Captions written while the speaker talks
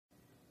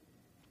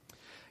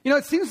You know,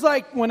 it seems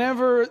like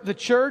whenever the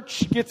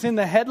church gets in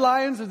the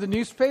headlines of the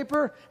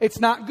newspaper, it's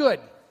not good.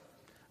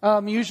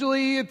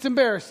 Usually it's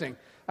embarrassing.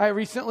 I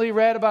recently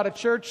read about a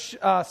church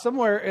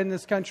somewhere in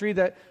this country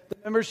that the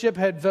membership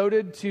had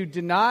voted to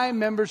deny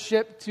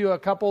membership to a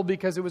couple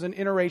because it was an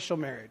interracial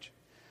marriage.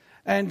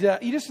 And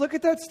you just look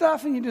at that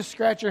stuff and you just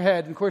scratch your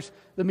head. And of course,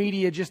 the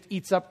media just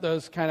eats up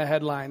those kind of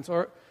headlines.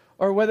 Or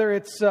whether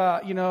it's,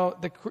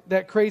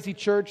 that crazy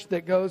church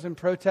that goes and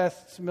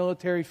protests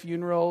military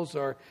funerals,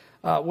 or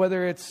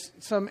whether it's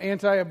some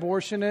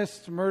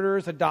anti-abortionist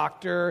murders a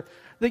doctor.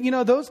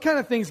 Those kind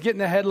of things get in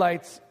the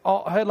headlines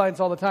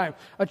all the time.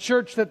 A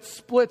church that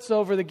splits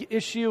over the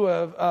issue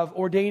of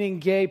ordaining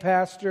gay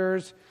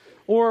pastors,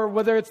 or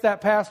whether it's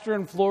that pastor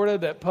in Florida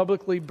that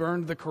publicly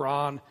burned the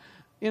Quran.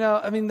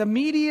 The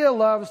media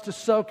loves to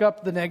soak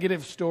up the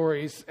negative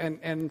stories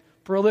and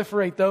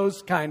proliferate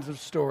those kinds of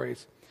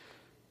stories.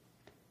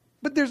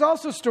 But there's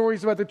also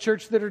stories about the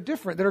church that are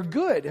different, that are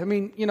good.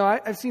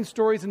 I've seen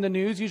stories in the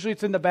news. Usually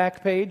it's in the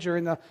back page or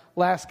in the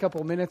last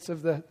couple minutes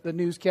of the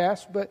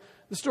newscast. But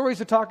the stories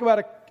that talk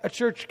about a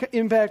church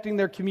impacting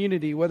their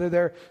community, whether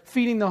they're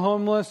feeding the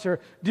homeless or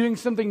doing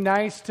something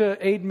nice to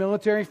aid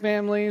military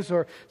families,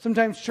 or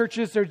sometimes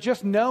churches are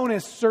just known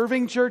as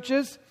serving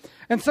churches.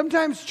 And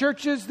sometimes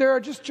there are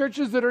just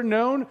churches that are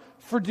known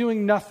for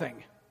doing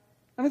nothing.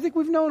 And I think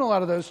we've known a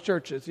lot of those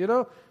churches,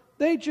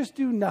 They just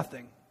do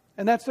nothing.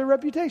 And that's their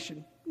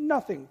reputation.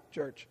 Nothing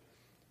church.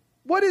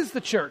 What is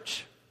the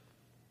church?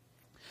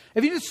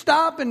 If you just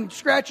stop and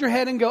scratch your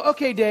head and go,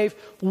 okay, Dave,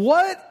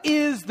 what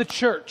is the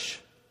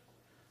church?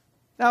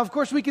 Now, of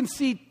course, we can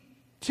see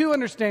two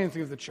understandings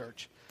of the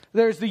church.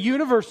 There's the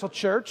universal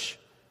church.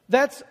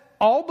 That's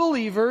all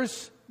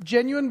believers,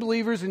 genuine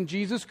believers in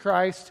Jesus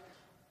Christ,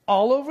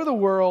 all over the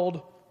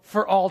world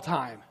for all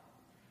time.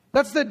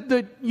 That's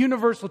the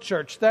universal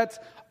church. That's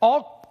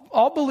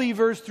all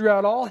believers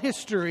throughout all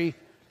history,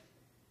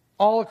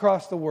 all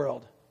across the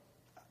world.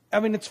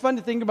 It's fun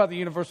to think about the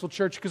universal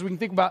church because we can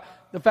think about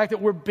the fact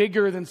that we're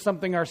bigger than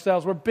something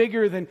ourselves. We're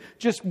bigger than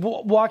just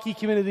Waukee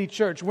Community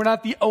Church. We're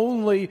not the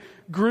only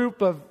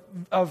group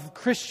of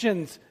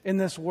Christians in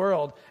this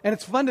world. And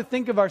it's fun to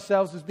think of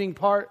ourselves as being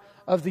part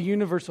of the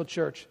universal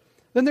church.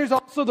 Then there's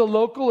also the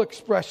local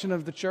expression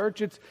of the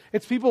church.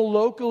 It's people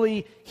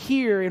locally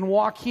here in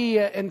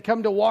Waukee and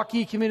come to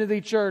Waukee Community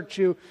Church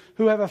who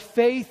have a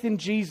faith in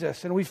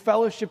Jesus, and we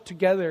fellowship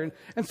together.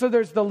 And so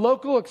there's the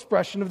local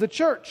expression of the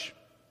church.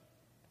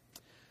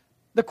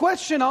 The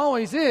question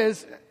always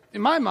is,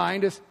 in my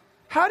mind, is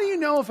how do you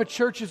know if a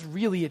church is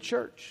really a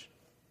church?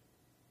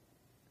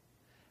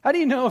 How do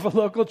you know if a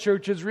local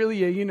church is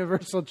really a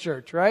universal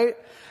church, right?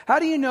 How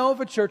do you know if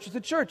a church is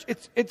a church?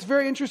 It's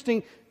very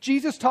interesting.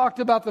 Jesus talked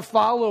about the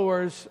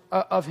followers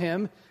of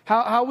him,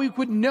 how we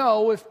would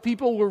know if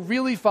people were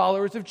really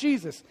followers of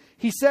Jesus.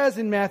 He says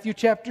in Matthew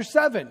chapter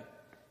 7,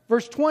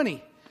 verse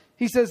 20,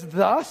 he says,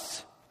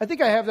 thus, I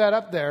think I have that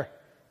up there,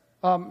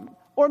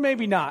 or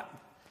maybe not.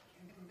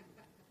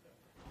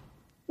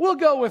 We'll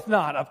go with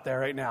not up there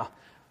right now.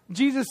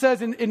 Jesus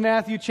says in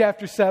Matthew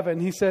chapter 7,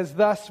 he says,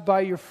 thus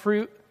by your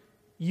fruit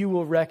you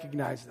will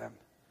recognize them.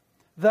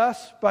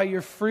 Thus, by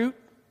your fruit,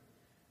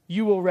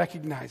 you will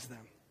recognize them.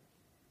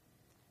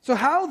 So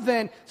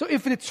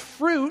if it's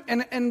fruit,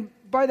 and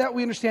by that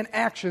we understand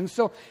action,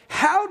 so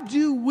how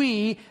do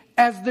we,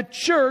 as the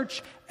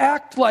church,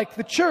 act like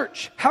the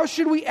church? How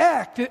should we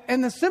act?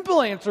 And the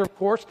simple answer, of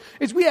course,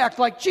 is we act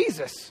like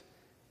Jesus.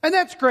 And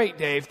that's great,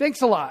 Dave.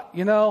 Thanks a lot,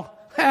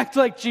 Act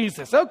like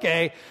Jesus.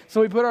 Okay.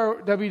 So we put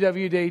our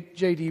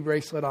WWJD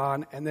bracelet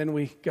on, and then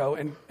we go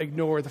and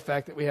ignore the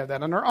fact that we have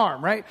that on our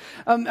arm, right?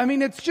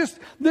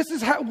 This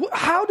is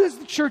how does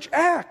the church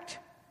act?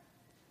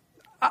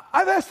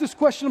 I've asked this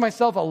question to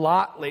myself a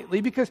lot lately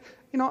because,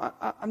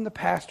 I'm the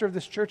pastor of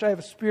this church. I have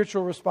a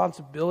spiritual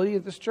responsibility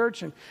at this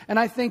church. And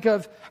I think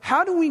of,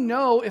 how do we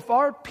know if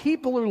our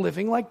people are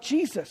living like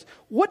Jesus?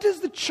 What does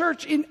the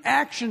church in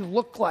action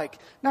look like?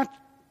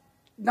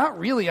 Not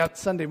really on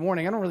Sunday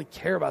morning. I don't really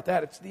care about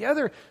that. It's the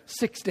other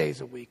 6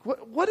 days a week.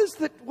 What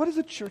does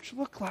a church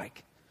look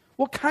like?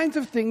 What kinds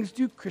of things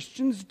do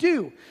Christians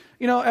do?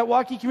 At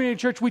Waukee Community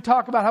Church, we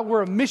talk about how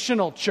we're a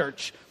missional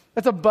church.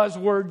 That's a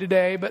buzzword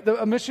today, but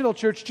a missional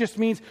church just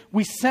means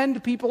we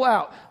send people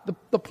out.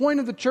 The point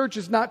of the church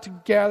is not to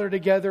gather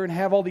together and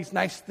have all these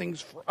nice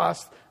things for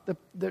us. The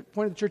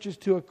point of the church is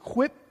to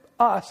equip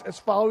us as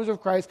followers of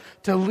Christ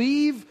to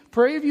leave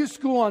Prairie View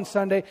School on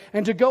Sunday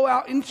and to go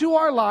out into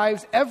our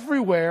lives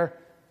everywhere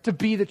to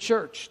be the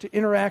church, to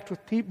interact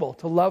with people,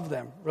 to love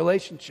them,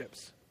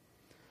 relationships.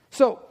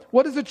 So,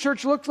 what does the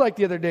church look like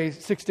the other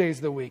days, 6 days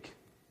of the week?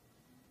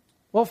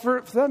 Well,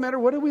 for that matter,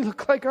 what do we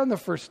look like on the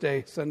first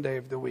day, Sunday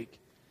of the week?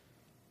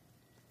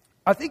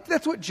 I think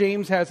that's what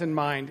James has in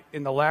mind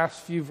in the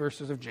last few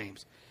verses of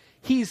James.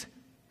 He's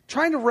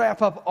trying to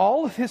wrap up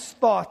all of his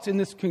thoughts in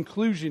this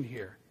conclusion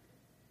here.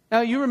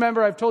 Now, you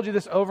remember, I've told you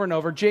this over and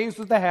over. James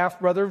was the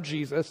half-brother of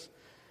Jesus.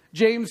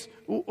 James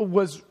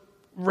was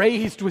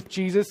raised with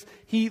Jesus.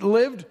 He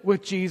lived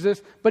with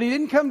Jesus, but he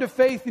didn't come to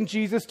faith in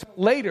Jesus till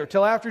later,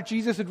 till after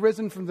Jesus had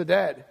risen from the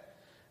dead.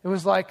 it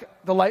was like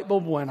the light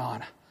bulb went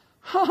on.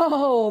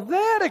 Oh,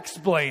 that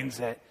explains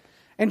it.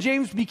 And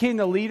James became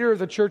the leader of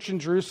the church in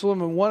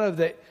Jerusalem and one of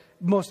the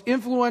most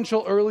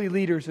influential early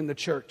leaders in the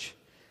church.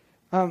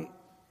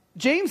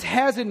 James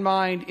has in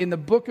mind in the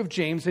book of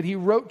James that he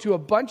wrote to a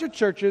bunch of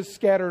churches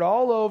scattered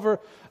all over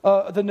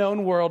the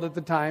known world at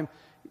the time,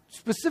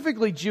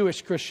 specifically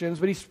Jewish Christians,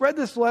 but he spread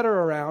this letter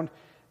around,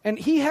 and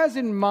he has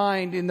in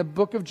mind in the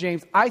book of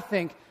James, I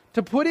think,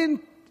 to put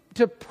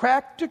into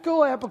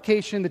practical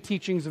application the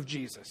teachings of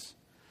Jesus.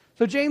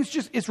 So James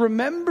just is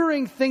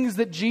remembering things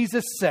that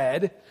Jesus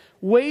said,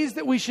 ways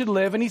that we should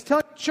live, and he's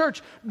telling the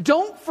church,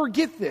 don't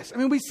forget this. I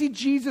mean, we see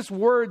Jesus'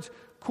 words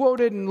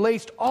quoted and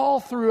laced all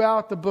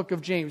throughout the book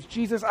of James,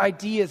 Jesus'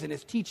 ideas and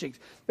his teachings.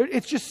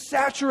 It's just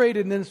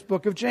saturated in this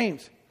book of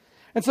James.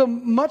 And so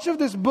much of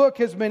this book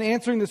has been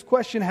answering this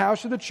question, how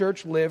should the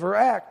church live or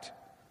act?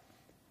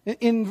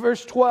 In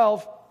verse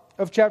 12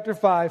 of chapter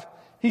 5,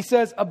 he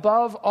says,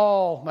 above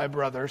all, my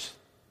brothers.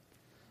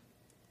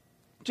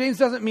 James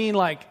doesn't mean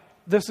like,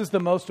 this is the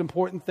most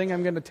important thing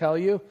I'm going to tell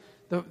you.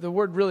 The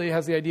word really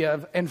has the idea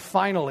of, and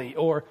finally,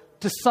 or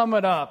to sum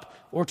it up,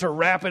 or to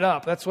wrap it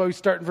up. That's why we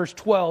start in verse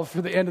 12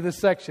 for the end of this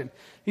section.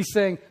 He's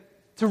saying,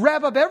 to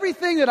wrap up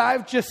everything that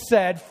I've just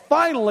said,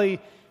 finally,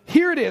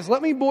 here it is.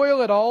 Let me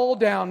boil it all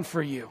down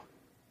for you.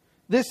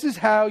 This is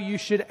how you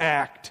should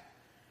act.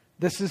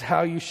 This is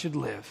how you should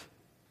live.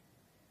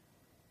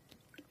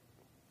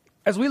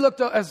 As we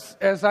looked, as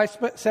I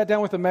sat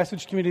down with the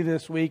message committee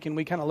this week, and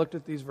we kind of looked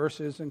at these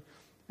verses, and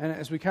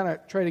as we kind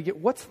of try to get,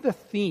 what's the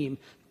theme?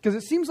 Because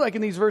it seems like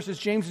in these verses,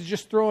 James is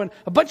just throwing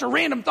a bunch of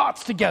random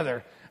thoughts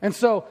together. And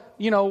so,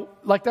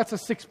 like that's a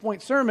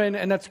 6-point sermon,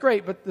 and that's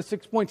great, but the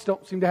 6 points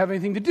don't seem to have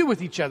anything to do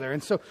with each other.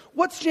 And so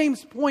what's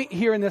James' point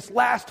here in this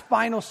last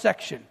final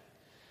section?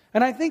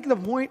 And I think the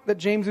point that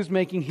James is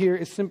making here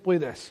is simply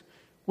this.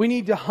 We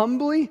need to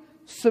humbly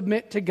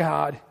submit to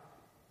God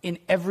in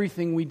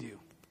everything we do.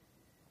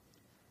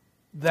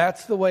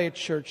 That's the way a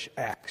church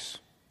acts.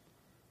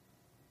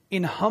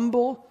 In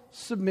humble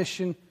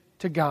submission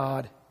to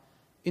God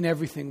in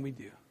everything we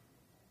do.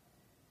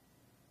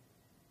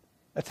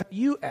 That's how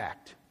you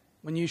act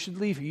when you should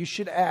leave here. You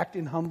should act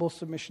in humble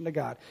submission to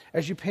God.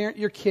 As you parent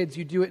your kids,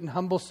 you do it in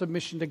humble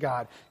submission to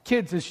God.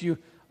 Kids, as you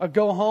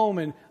go home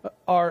and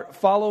are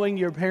following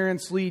your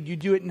parents' lead, you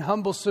do it in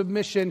humble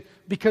submission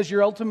because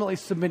you're ultimately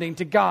submitting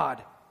to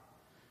God.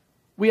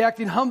 We act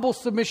in humble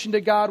submission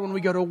to God when we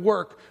go to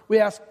work. We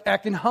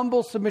act in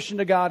humble submission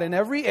to God in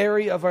every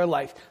area of our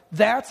life.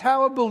 That's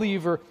how a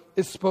believer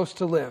is supposed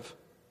to live.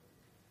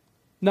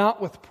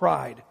 Not with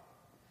pride.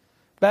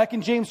 Back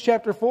in James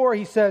chapter 4,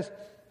 he says,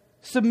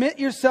 submit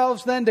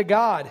yourselves then to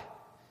God.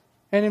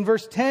 And in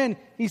verse 10,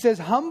 he says,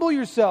 humble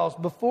yourselves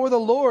before the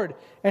Lord,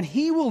 and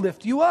he will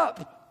lift you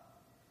up.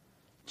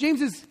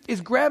 James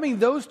is grabbing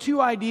those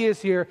two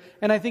ideas here,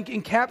 and I think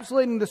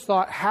encapsulating this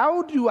thought,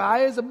 how do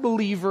I as a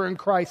believer in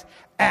Christ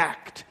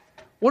act?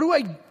 What do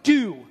I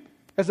do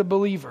as a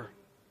believer?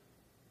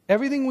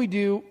 Everything we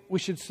do, we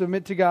should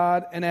submit to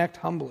God and act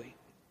humbly.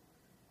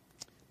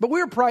 But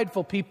we're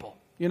prideful people,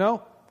 you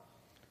know?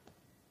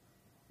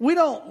 We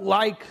don't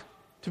like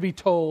to be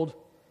told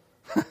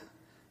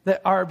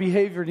that our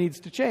behavior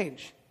needs to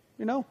change,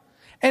 you know?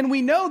 And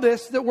we know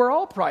this, that we're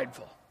all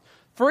prideful.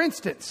 For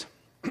instance,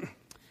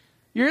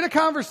 you're in a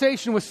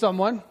conversation with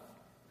someone,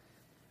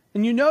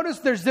 and you notice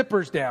their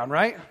zipper's down,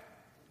 right?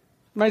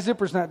 My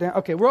zipper's not down.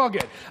 Okay, we're all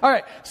good. All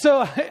right,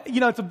 so,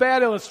 it's a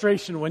bad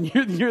illustration when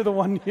you're the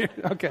one here.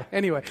 Okay,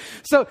 anyway.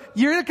 So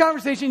you're in a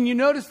conversation, and you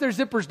notice their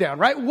zipper's down,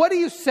 right? What do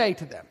you say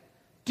to them?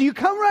 Do you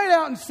come right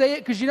out and say it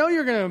because you know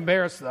you're going to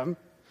embarrass them?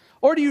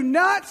 Or do you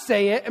not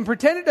say it and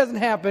pretend it doesn't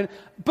happen,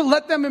 but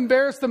let them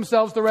embarrass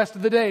themselves the rest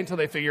of the day until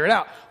they figure it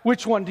out?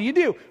 Which one do you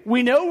do?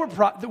 We know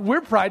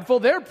we're prideful.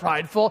 They're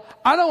prideful.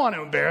 I don't want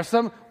to embarrass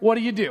them. What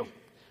do?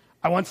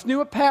 I once knew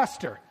a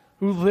pastor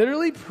who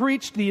literally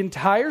preached the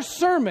entire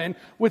sermon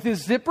with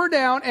his zipper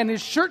down and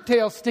his shirt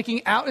tail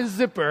sticking out his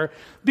zipper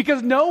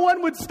because no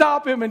one would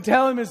stop him and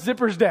tell him his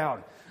zipper's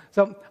down.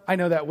 So I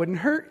know that wouldn't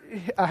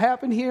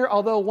happen here,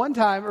 although one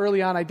time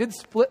early on I did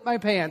split my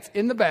pants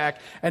in the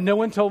back and no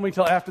one told me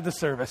till after the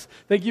service.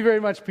 Thank you very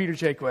much, Peter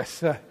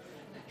Jaquist.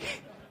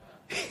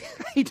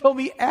 He told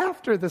me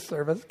after the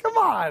service. Come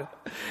on.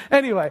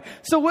 Anyway,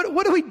 so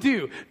what do we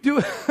do?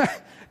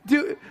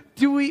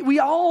 We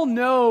all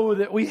know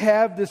that we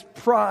have this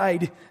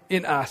pride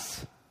in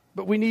us,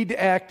 but we need to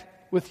act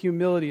with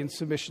humility and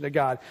submission to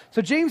God.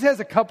 So James has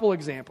a couple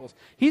examples.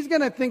 He's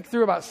going to think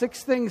through about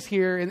 6 things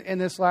here in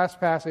this last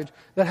passage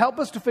that help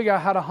us to figure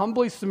out how to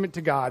humbly submit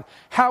to God,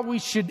 how we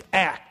should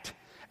act.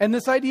 And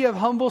this idea of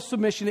humble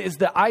submission is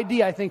the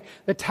idea, I think,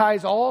 that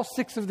ties all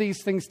 6 of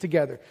these things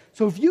together.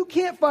 So if you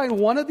can't find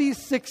one of these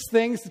 6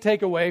 things to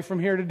take away from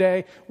here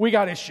today, we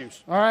got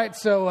issues. All right?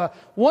 So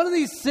one of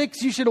these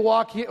 6, you should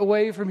walk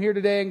away from here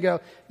today and go,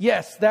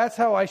 yes, that's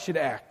how I should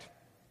act.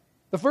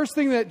 The first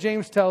thing that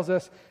James tells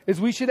us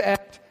is we should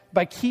act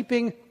by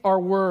keeping our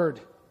word.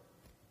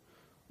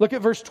 Look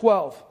at verse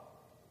 12.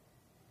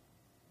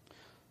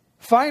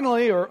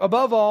 Finally, or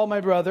above all,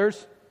 my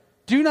brothers,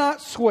 do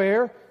not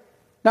swear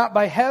Not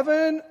by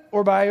heaven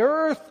or by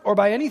earth or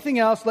by anything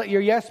else. Let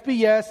your yes be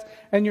yes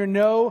and your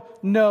no,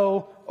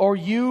 no, or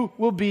you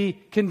will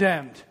be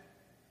condemned.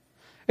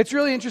 It's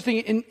really interesting.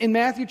 In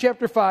Matthew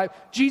chapter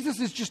 5,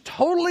 Jesus is just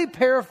totally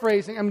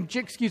paraphrasing.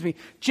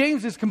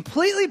 James is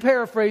completely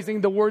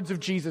paraphrasing the words of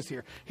Jesus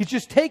here. He's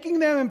just taking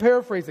them and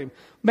paraphrasing.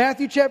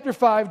 Matthew chapter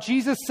 5,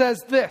 Jesus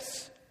says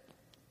this.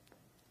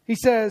 He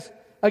says,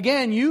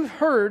 again, you've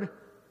heard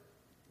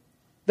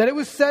that it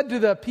was said to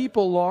the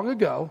people long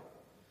ago,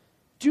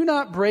 do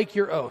not break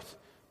your oath,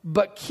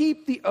 but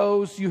keep the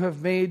oaths you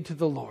have made to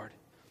the Lord.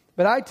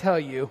 But I tell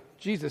you,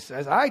 Jesus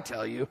says, I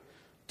tell you,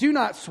 do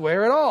not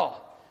swear at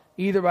all.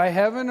 Either by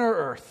heaven or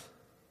earth.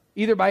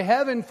 Either by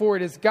heaven, for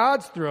it is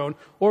God's throne,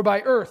 or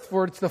by earth,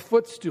 for it's the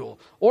footstool,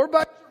 or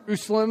by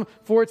Jerusalem,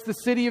 for it's the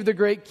city of the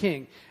great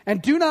king.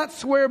 And do not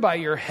swear by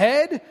your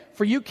head,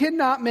 for you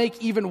cannot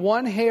make even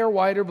one hair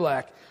white or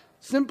black.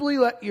 Simply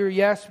let your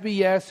yes be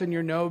yes and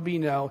your no be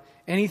no.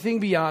 Anything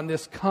beyond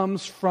this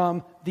comes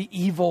from the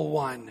evil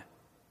one.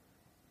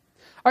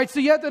 All right,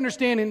 so you have to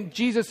understand in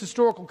Jesus'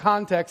 historical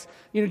context,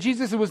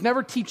 Jesus was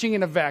never teaching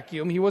in a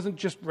vacuum. He wasn't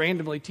just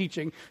randomly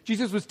teaching.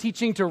 Jesus was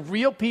teaching to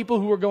real people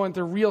who were going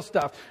through real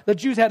stuff. The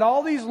Jews had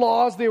all these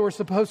laws they were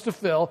supposed to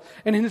fill.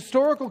 And in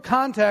historical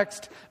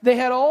context, they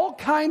had all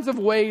kinds of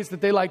ways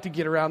that they like to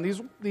get around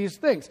these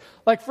things.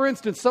 Like, for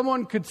instance,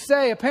 someone could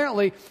say,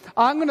 apparently,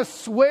 I'm going to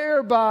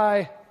swear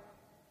by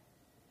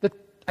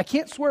I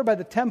can't swear by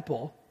the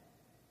temple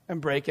and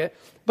break it.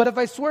 But if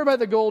I swear by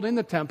the gold in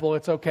the temple,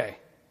 it's okay.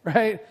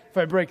 Right? If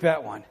I break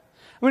that one.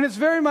 I mean, it's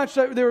very much,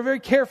 they were very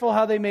careful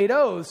how they made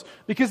oaths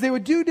because they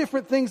would do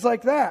different things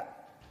like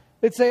that.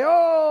 They'd say,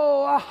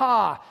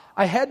 I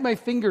had my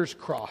fingers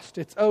crossed.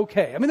 It's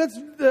okay. I mean, that's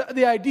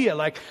the idea.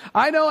 Like,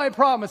 I know I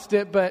promised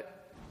it,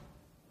 but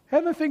I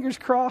had my fingers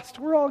crossed.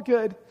 We're all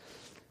good.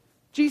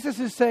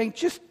 Jesus is saying,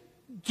 just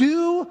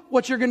do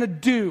what you're going to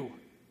do.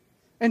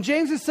 And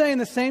James is saying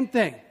the same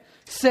thing.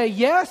 Say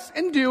yes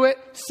and do it.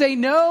 Say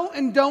no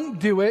and don't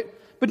do it.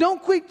 But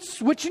don't quit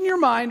switching your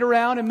mind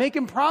around and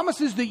making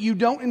promises that you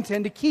don't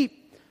intend to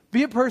keep.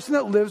 Be a person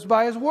that lives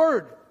by his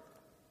word.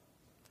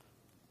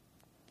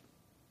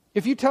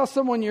 If you tell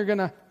someone you're going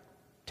to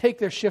take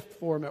their shift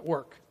for them at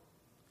work,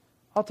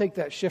 I'll take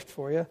that shift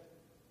for you.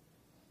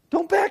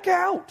 Don't back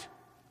out.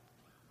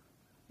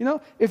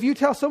 If you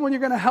tell someone you're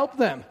going to help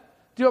them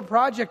do a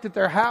project at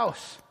their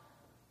house,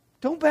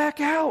 don't back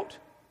out.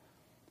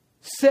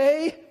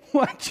 Say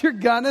what you're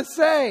going to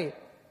say.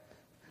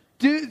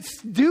 Do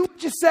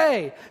what you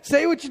say.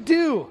 Say what you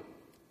do.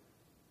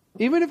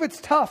 Even if it's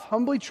tough,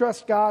 humbly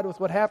trust God with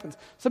what happens.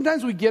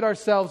 Sometimes we get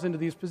ourselves into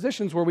these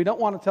positions where we don't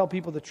want to tell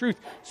people the truth,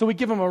 so we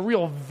give them a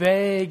real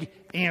vague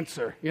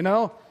answer, in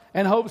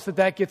hopes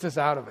that gets us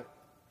out of it.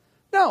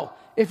 No,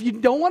 if you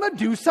don't want to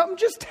do something,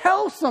 just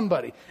tell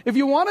somebody. If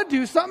you want to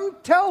do something,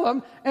 tell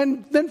them,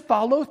 and then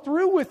follow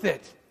through with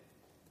it.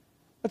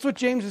 That's what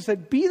James has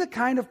said. Be the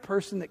kind of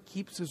person that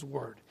keeps his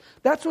word.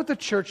 That's what the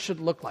church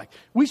should look like.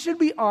 We should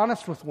be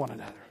honest with one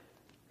another.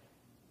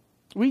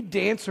 We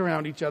dance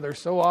around each other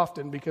so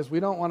often because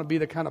we don't want to be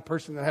the kind of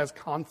person that has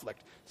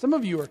conflict. Some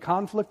of you are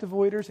conflict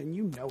avoiders and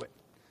you know it.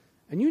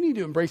 And you need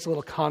to embrace a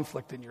little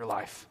conflict in your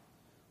life.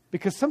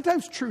 Because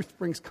sometimes truth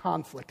brings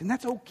conflict, and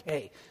that's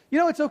okay.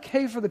 It's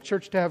okay for the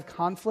church to have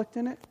conflict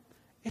in it.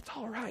 It's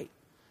all right.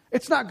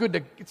 It's not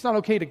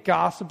okay to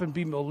gossip and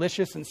be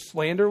malicious and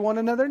slander one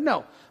another.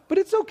 No. But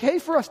it's okay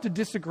for us to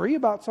disagree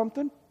about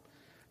something.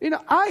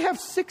 I have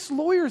 6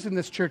 lawyers in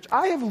this church.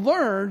 I have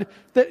learned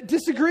that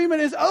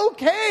disagreement is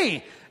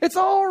okay. It's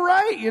all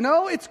right,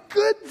 It's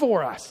good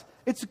for us.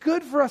 It's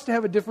good for us to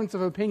have a difference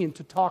of opinion,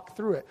 to talk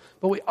through it.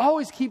 But we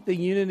always keep the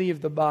unity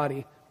of the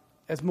body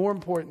as more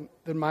important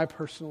than my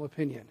personal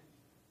opinion.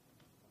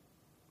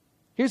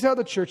 Here's how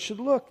the church should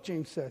look,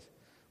 James says.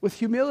 With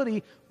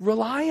humility,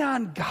 rely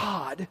on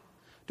God.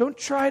 Don't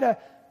try to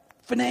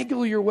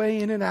finagle your way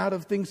in and out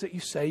of things that you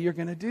say you're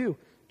going to do.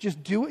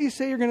 Just do what you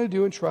say you're going to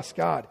do and trust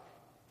God.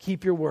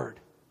 Keep your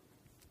word.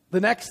 The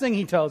next thing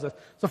he tells us,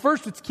 so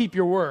first it's keep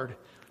your word.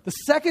 The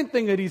second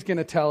thing that he's going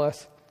to tell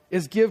us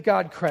is give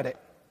God credit.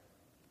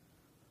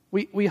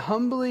 We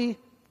humbly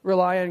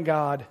rely on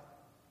God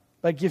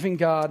by giving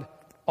God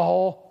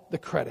all the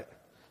credit.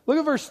 Look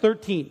at verse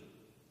 13.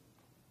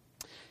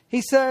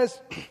 He says,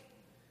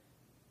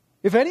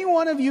 if any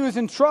one of you is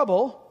in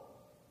trouble,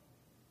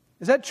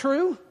 is that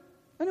true?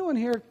 Anyone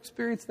here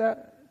experienced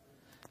that?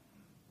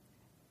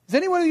 Is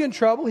anyone of you in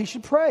trouble? He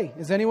should pray.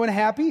 Is anyone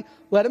happy?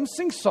 Let him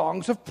sing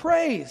songs of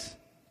praise.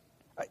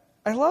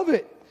 I love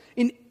it.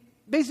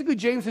 Basically,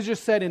 James has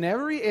just said in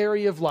every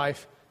area of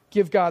life,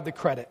 give God the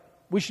credit.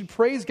 We should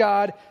praise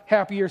God,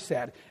 happy or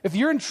sad. If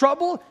you're in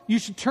trouble, you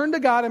should turn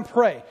to God and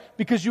pray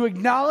because you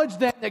acknowledge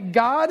that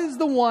God is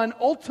the one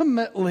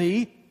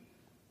ultimately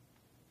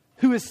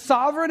who is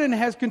sovereign and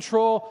has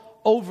control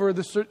over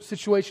the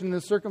situation and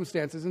the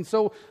circumstances. And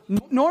so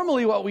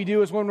normally what we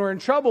do is when we're in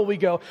trouble, we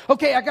go,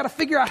 okay, I got to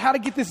figure out how to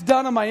get this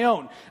done on my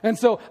own. And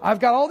so I've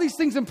got all these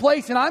things in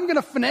place and I'm going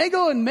to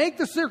finagle and make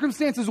the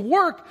circumstances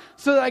work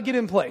so that I get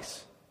in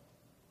place.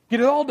 Get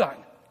it all done.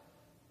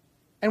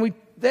 And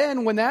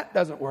then when that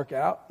doesn't work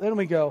out, then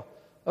we go,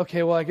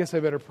 okay, well, I guess I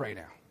better pray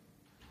now.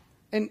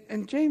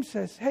 And James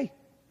says, hey,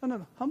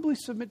 no, humbly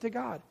submit to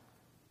God.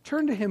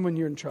 Turn to him when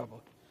you're in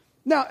trouble.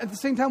 Now, at the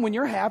same time, when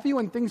you're happy,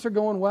 when things are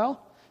going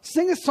well,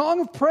 sing a song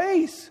of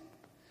praise.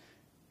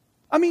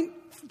 I mean,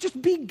 just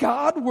be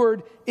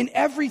Godward in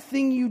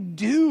everything you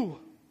do.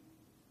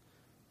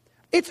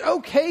 It's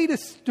okay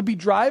to be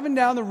driving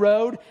down the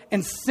road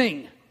and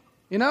sing,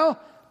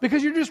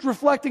 because you're just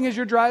reflecting as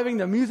you're driving,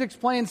 the music's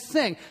playing,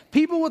 sing.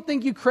 People will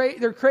think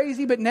they're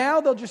crazy, but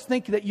now they'll just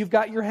think that you've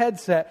got your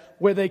headset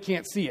where they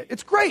can't see it.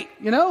 It's great,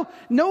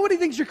 Nobody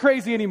thinks you're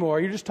crazy anymore.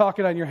 You're just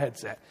talking on your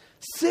headset.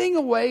 Sing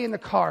away in the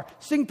car.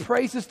 Sing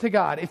praises to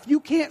God. If you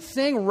can't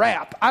sing,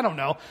 rap. I don't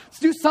know. Let's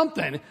do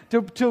something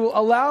to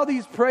allow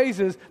these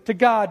praises to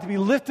God to be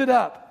lifted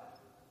up.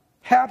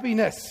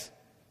 Happiness.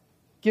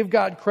 Give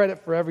God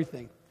credit for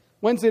everything.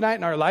 Wednesday night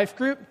in our life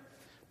group,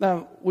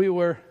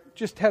 we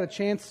just had a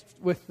chance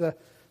with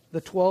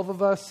the 12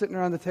 of us sitting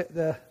around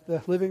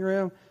the living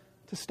room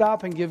to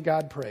stop and give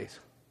God praise.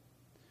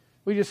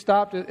 We just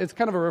stopped. It's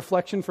kind of a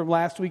reflection from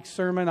last week's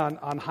sermon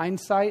on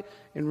hindsight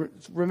and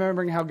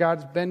remembering how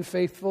God's been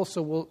faithful,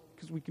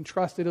 because we can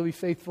trust that he'll be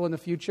faithful in the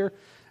future.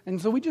 And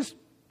so we just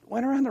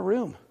went around the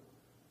room.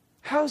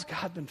 How's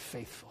God been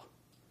faithful?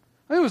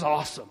 It was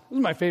awesome. It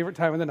was my favorite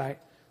time of the night.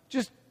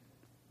 Just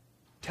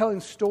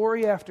telling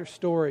story after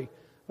story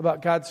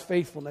about God's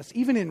faithfulness,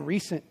 even in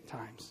recent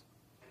times.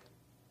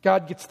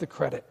 God gets the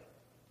credit.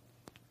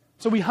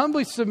 So we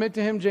humbly submit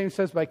to him, James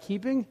says, by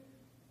keeping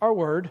our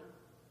word,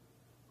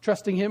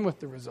 trusting him with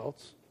the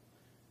results,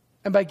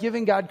 and by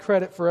giving God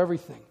credit for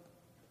everything.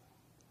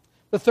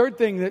 The third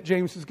thing that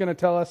James is going to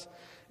tell us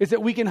is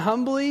that we can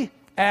humbly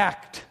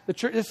act.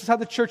 This is how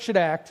the church should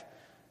act.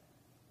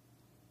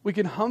 We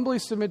can humbly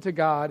submit to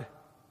God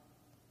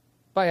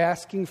by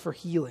asking for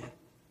healing.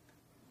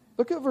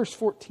 Look at verse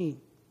 14.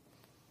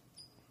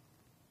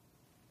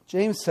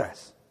 James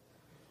says,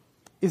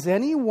 is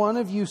any one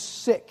of you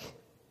sick?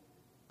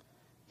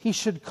 He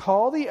should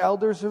call the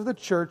elders of the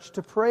church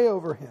to pray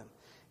over him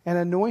and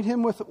anoint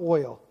him with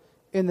oil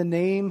in the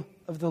name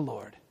of the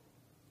Lord.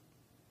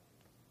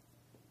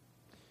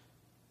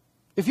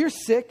 If you're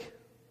sick,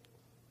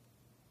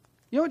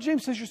 you know what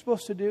James says you're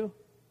supposed to do?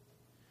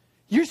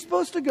 You're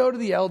supposed to go to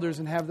the elders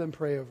and have them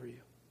pray over you.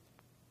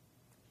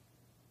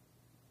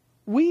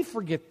 We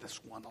forget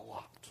this one a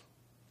lot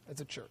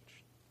as a church.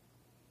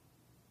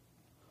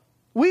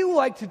 We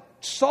like to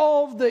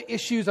solve the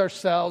issues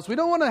ourselves. We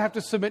don't want to have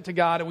to submit to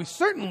God, and we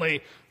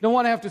certainly don't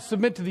want to have to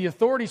submit to the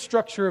authority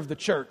structure of the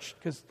church,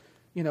 because,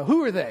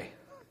 who are they?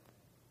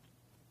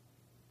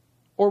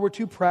 Or we're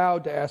too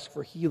proud to ask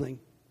for healing.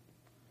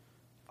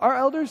 Our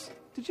elders,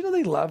 did you know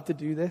they love to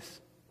do this?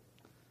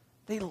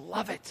 They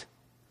love it.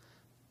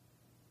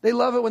 They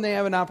love it when they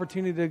have an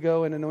opportunity to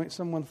go and anoint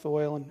someone with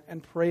oil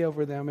and pray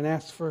over them and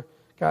ask for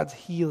God's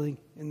healing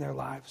in their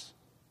lives.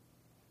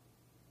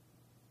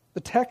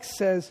 The text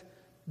says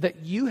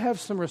that you have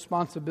some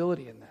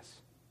responsibility in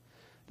this.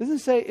 It doesn't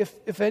say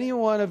if any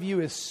one of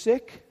you is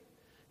sick,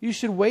 you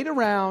should wait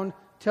around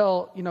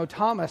till,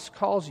 Thomas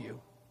calls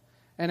you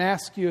and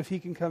asks you if he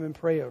can come and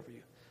pray over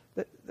you.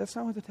 That's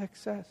not what the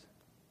text says.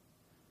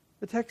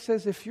 The text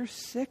says if you're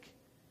sick,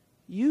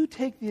 you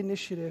take the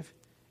initiative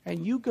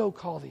and you go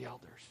call the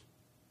elders.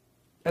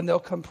 And they'll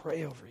come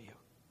pray over you.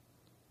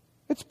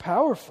 It's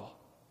powerful.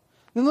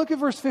 Then look at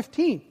verse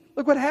 15.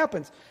 Look what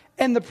happens.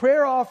 And the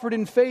prayer offered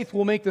in faith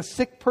will make the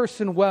sick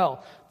person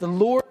well. The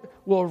Lord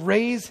will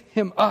raise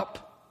him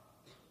up.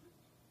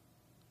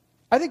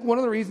 I think one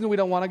of the reasons we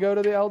don't want to go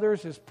to the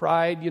elders is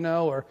pride, I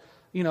don't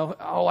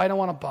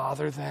want to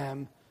bother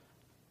them.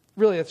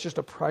 Really, it's just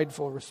a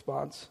prideful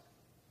response.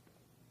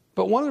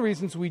 But one of the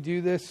reasons we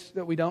do this,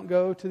 that we don't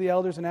go to the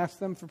elders and ask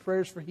them for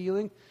prayers for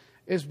healing,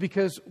 is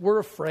because we're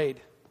afraid.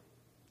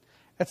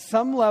 At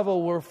some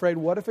level, we're afraid,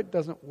 what if it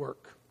doesn't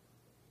work?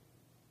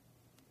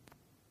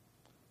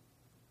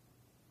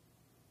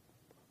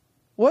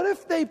 What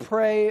if they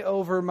pray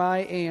over my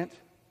aunt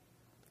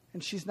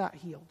and she's not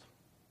healed?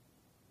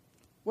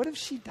 What if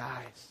she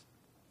dies?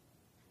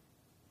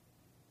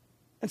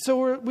 And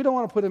so we don't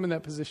want to put them in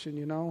that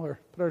position, or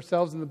put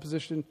ourselves in the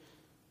position.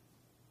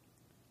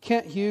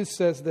 Kent Hughes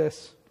says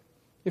this: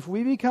 if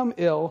we become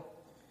ill,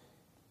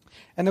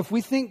 and if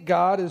we think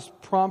God is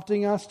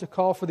prompting us to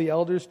call for the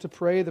elders to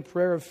pray the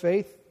prayer of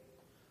faith,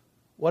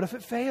 what if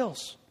it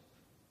fails?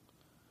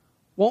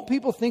 Won't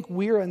people think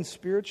we're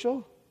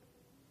unspiritual?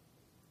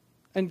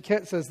 And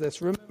Kent says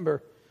this: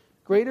 remember,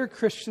 greater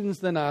Christians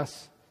than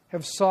us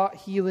have sought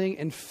healing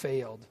and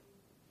failed.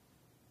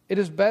 It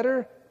is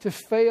better to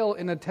fail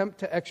in an attempt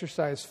to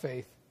exercise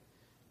faith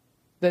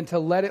than to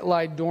let it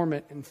lie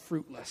dormant and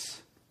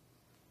fruitless.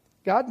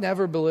 God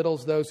never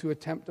belittles those who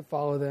attempt to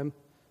follow them,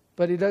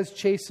 but he does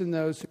chasten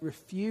those who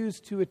refuse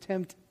to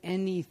attempt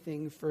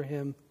anything for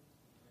him.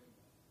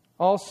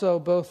 Also,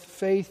 both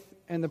faith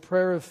and the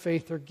prayer of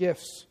faith are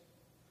gifts.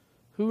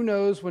 Who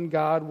knows when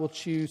God will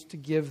choose to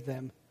give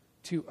them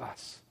to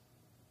us?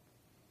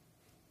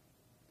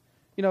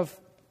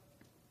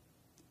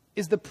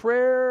 Is the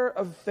prayer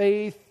of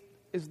faith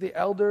is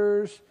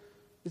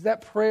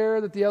that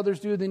prayer that the elders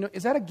do,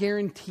 is that a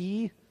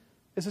guarantee?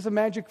 Is this a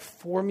magic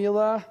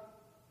formula?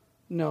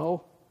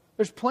 No.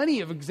 There's plenty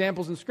of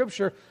examples in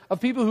Scripture of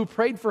people who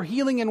prayed for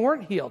healing and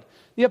weren't healed.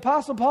 The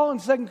Apostle Paul in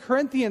 2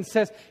 Corinthians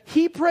says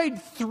he prayed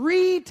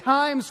 3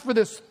 times for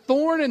this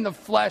thorn in the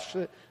flesh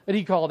that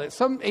he called it,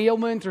 some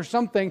ailment or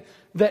something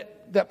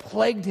that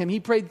plagued him. He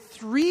prayed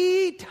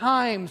 3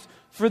 times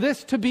for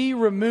this to be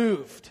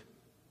removed.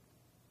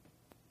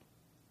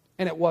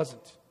 And it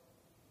wasn't.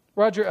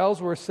 Roger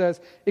Ellsworth says,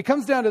 it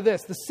comes down to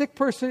this. The sick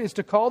person is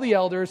to call the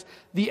elders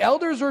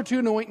are to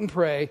anoint and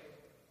pray,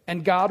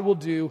 and God will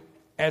do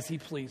as he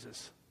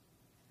pleases.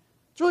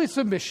 It's really a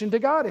submission to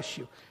God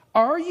issue.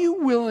 Are you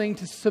willing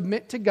to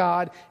submit to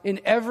God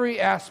in every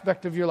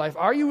aspect of your life?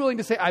 Are you willing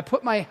to say, I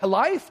put my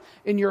life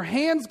in your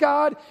hands,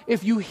 God.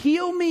 If you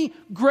heal me,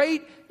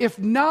 great. If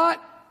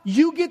not,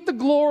 you get the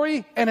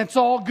glory and it's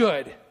all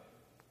good.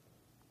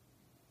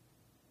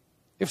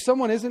 If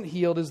someone isn't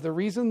healed, is the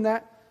reason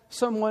that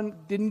someone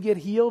didn't get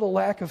healed a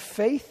lack of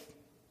faith?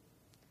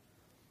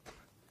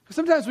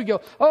 Sometimes we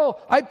go,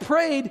 oh, I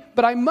prayed,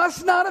 but I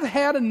must not have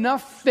had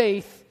enough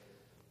faith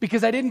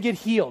because I didn't get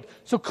healed.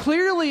 So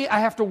clearly I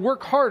have to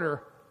work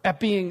harder at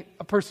being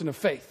a person of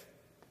faith.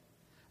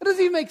 That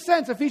doesn't even make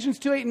sense. Ephesians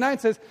 2:8-9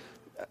 says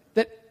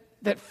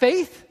that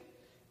faith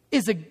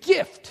is a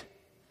gift.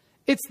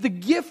 It's the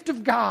gift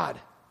of God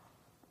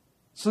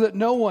so that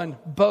no one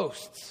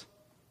boasts.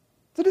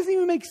 So it doesn't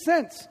even make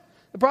sense.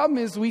 The problem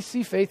is we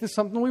see faith as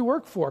something we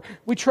work for.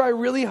 We try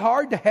really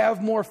hard to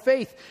have more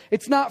faith.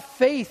 It's not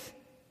faith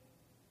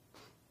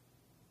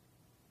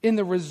in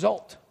the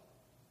result.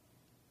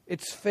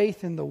 It's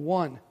faith in the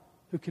one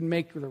who can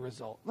make the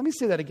result. Let me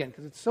say that again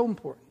because it's so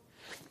important.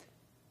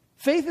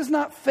 Faith is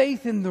not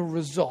faith in the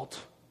result.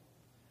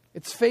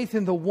 It's faith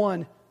in the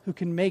one who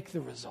can make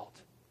the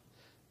result.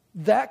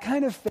 That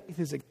kind of faith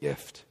is a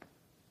gift.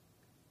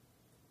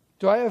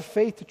 Do I have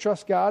faith to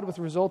trust God with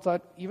results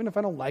even if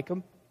I don't like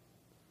them?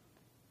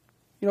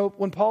 You know,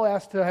 when Paul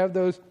asked to have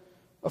those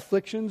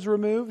afflictions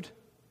removed,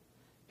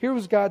 here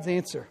was God's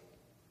answer.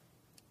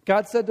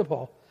 God said to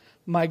Paul,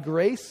 my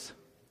grace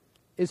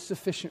is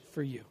sufficient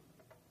for you.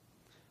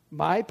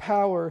 My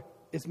power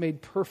is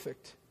made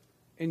perfect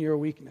in your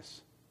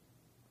weakness.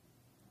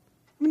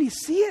 I mean, you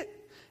see it?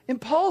 In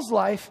Paul's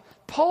life,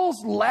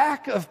 Paul's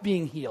lack of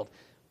being healed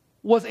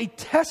was a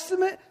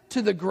testament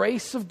to the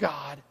grace of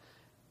God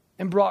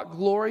and brought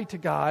glory to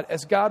God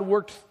as God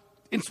worked,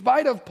 in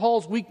spite of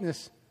Paul's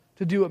weakness,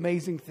 to do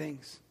amazing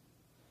things.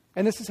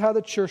 And this is how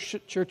the church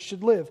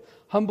should live,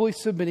 humbly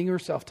submitting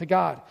herself to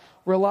God,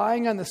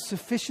 relying on the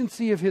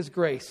sufficiency of His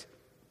grace.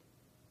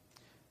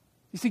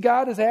 You see,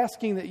 God is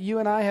asking that you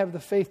and I have the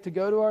faith to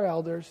go to our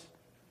elders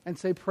and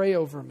say, pray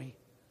over me,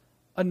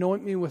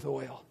 anoint me with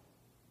oil.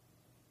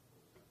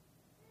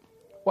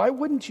 Why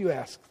wouldn't you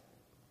ask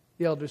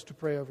the elders to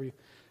pray over you?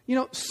 You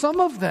know, some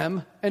of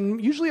them,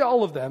 and usually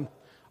all of them,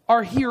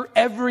 are here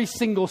every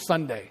single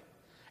Sunday.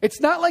 It's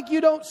not like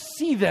you don't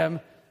see them.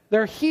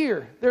 They're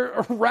here.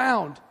 They're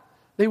around.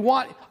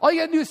 All you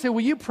got to do is say,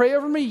 will you pray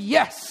over me?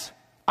 Yes,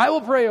 I will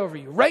pray over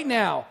you right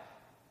now.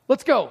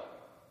 Let's go.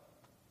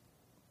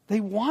 They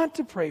want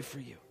to pray for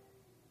you.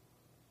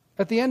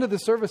 At the end of the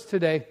service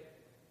today,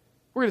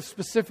 we're going to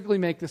specifically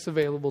make this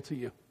available to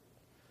you.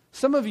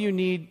 Some of you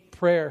need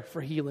prayer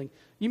for healing.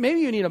 Maybe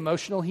you need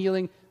emotional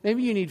healing.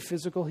 Maybe you need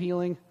physical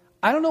healing.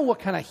 I don't know what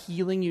kind of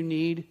healing you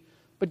need,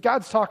 but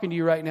God's talking to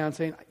you right now and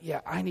saying,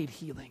 yeah, I need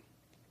healing.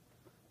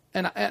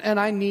 And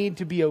I need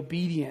to be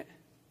obedient.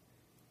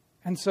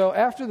 And so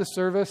after the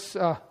service,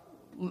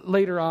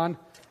 later on,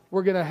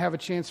 we're going to have a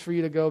chance for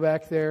you to go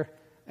back there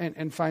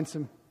and find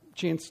some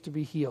chance to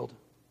be healed.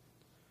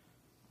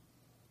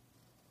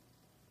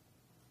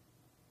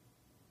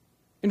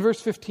 In verse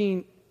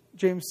 15,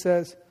 James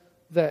says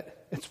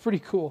that it's pretty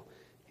cool.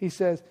 He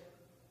says,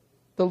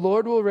 the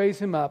Lord will raise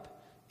him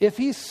up. If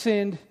he's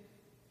sinned,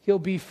 he'll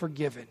be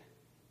forgiven.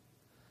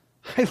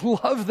 I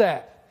love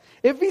that.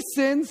 If he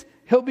sins,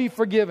 he'll be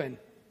forgiven.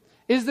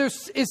 Is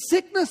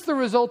sickness the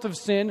result of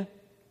sin?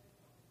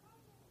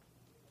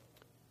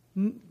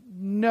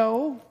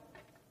 No.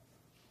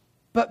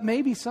 But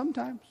maybe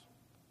sometimes.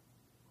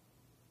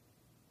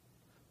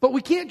 But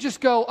we can't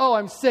just go, oh,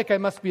 I'm sick, I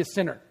must be a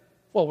sinner.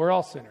 Well, we're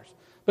all sinners.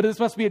 But this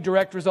must be a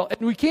direct result.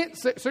 And we can't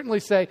certainly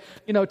say,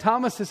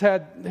 Thomas has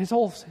had, his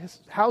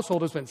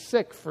household has been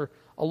sick for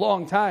a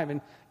long time.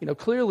 And,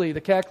 clearly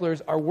the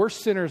Cacklers are worse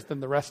sinners than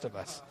the rest of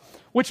us.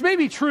 Which may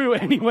be true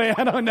anyway,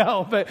 I don't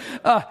know. But,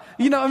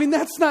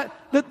 that's not,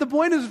 the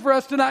point is for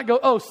us to not go,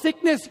 oh,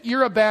 sickness,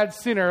 you're a bad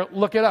sinner,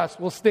 look at us.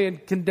 We'll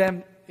stand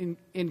condemned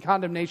in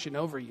condemnation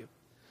over you.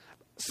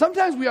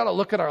 Sometimes we ought to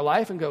look at our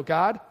life and go,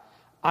 God,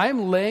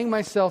 I'm laying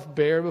myself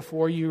bare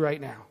before you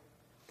right now.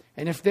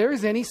 And if there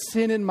is any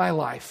sin in my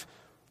life,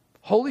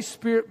 Holy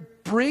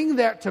Spirit, bring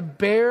that to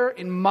bear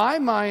in my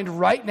mind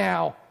right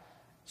now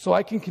so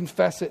I can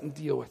confess it and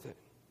deal with it.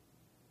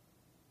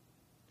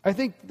 I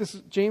think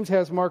James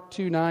has Mark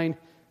 2:9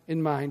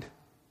 in mind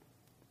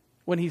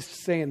when he's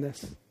saying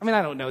this. I mean,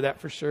 I don't know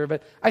that for sure,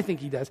 but I think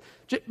he does.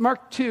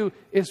 Mark 2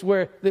 is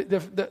where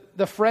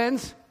the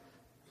friends,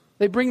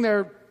 they bring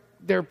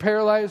their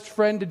paralyzed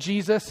friend to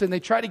Jesus and they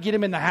try to get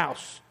him in the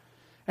house.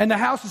 And the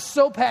house is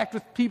so packed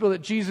with people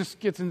that Jesus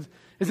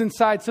is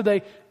inside. So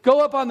they go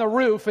up on the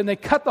roof and they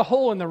cut the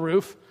hole in the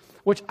roof,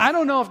 which I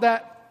don't know if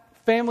that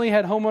family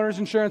had homeowners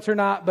insurance or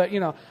not, but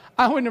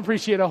I wouldn't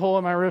appreciate a hole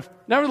in my roof.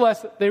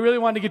 Nevertheless, they really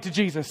wanted to get to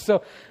Jesus.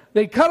 So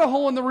they cut a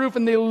hole in the roof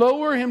and they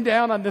lower him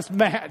down on this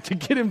mat to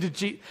get him to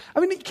Jesus. I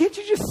mean, can't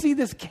you just see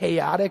this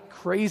chaotic,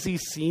 crazy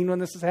scene when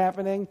this is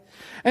happening?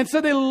 And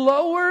so they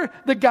lower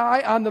the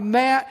guy on the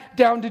mat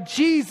down to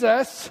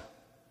Jesus.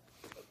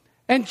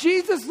 And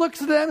Jesus looks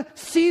at them,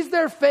 sees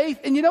their faith,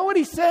 and you know what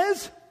he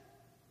says?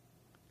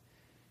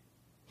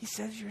 He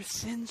says, your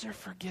sins are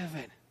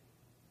forgiven.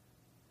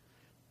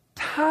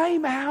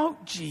 Time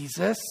out,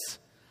 Jesus.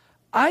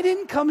 I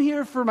didn't come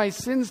here for my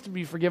sins to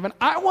be forgiven.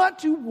 I want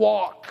to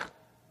walk.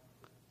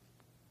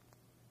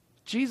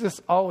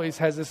 Jesus always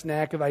has this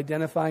knack of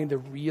identifying the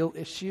real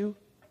issue.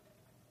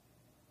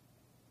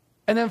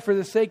 And then for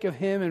the sake of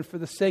him and for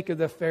the sake of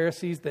the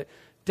Pharisees that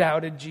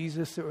doubted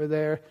Jesus that were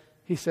there,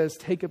 he says,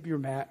 take up your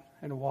mat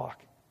and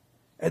walk.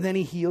 And then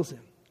he heals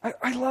him.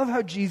 I love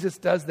how Jesus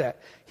does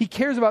that. He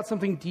cares about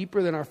something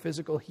deeper than our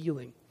physical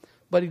healing,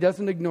 but he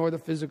doesn't ignore the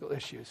physical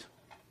issues.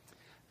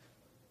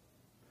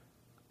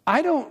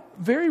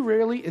 Very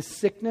rarely is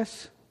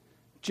sickness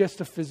just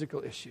a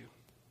physical issue.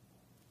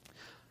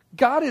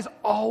 God is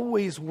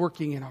always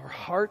working in our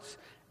hearts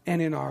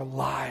and in our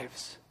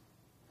lives.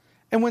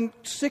 And when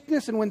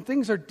sickness and when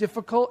things are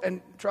difficult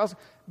and trials,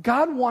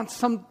 God wants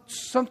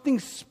something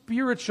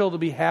spiritual to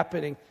be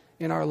happening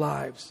in our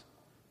lives.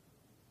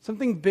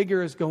 Something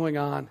bigger is going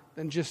on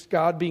than just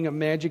God being a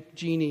magic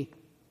genie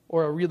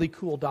or a really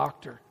cool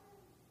doctor.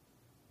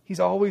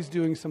 He's always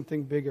doing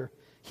something bigger.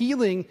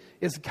 Healing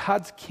is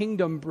God's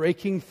kingdom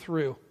breaking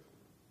through.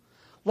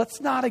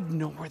 Let's not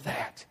ignore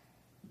that.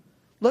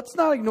 Let's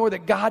not ignore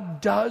that God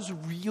does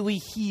really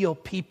heal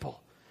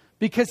people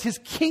because his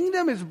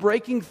kingdom is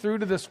breaking through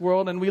to this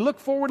world, and we look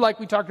forward, like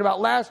we talked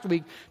about last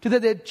week, to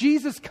that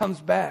Jesus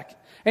comes back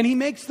and he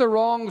makes the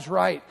wrongs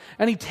right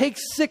and he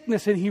takes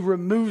sickness and he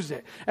removes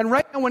it. And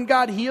right now when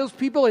God heals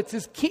people, it's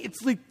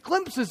the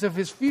glimpses of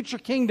his future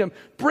kingdom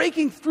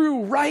breaking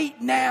through right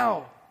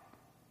now.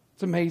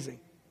 It's amazing.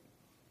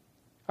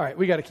 All right,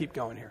 we got to keep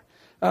going here.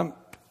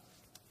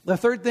 The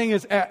third thing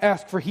is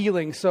ask for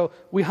healing. So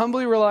we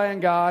humbly rely on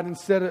God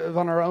instead of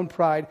on our own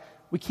pride.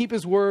 We keep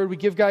his word. We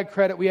give God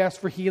credit. We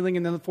ask for healing.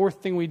 And then the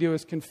fourth thing we do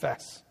is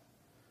confess.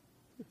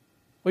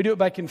 We do it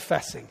by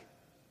confessing.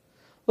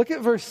 Look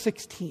at verse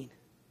 16.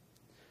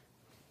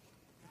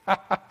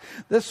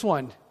 This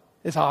one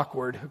is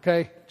awkward,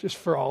 okay? Just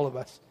for all of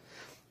us.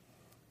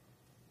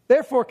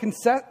 Therefore,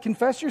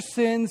 confess your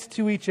sins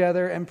to each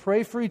other and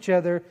pray for each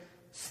other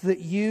so that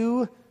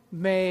you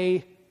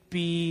may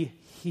be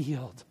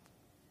healed.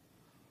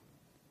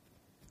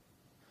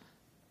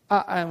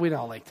 And we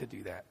don't like to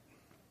do that.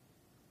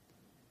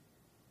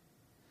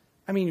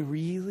 I mean,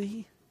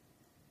 really?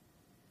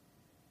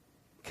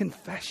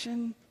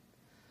 Confession?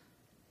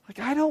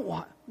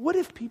 What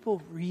if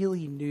people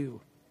really knew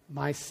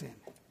my sin?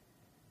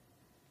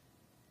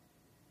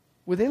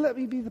 Would they let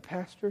me be the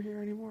pastor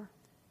here anymore?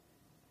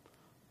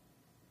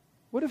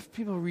 What if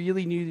people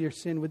really knew your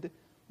sin? Would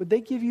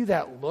they give you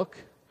that look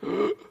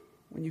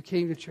when you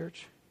came to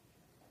church?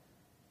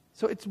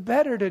 So it's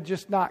better to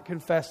just not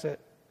confess it.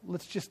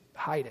 Let's just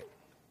hide it.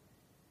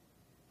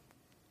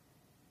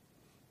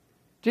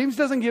 James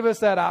doesn't give us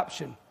that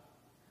option.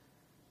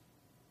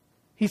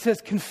 He says,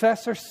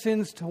 confess our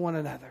sins to one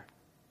another.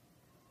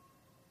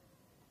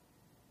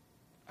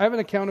 I have an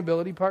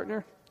accountability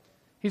partner.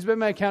 He's been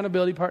my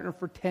accountability partner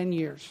for 10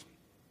 years.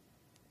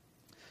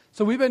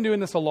 So we've been doing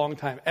this a long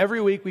time. Every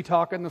week we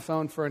talk on the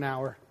phone for an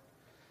hour.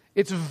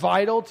 It's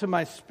vital to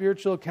my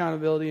spiritual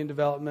accountability and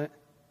development.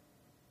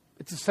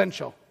 It's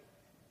essential.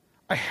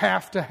 I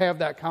have to have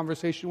that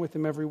conversation with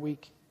him every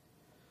week.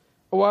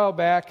 A while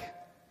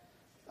back,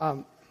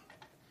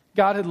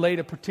 God had laid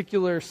a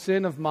particular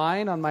sin of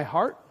mine on my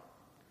heart.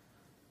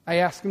 I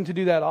asked him to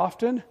do that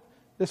often.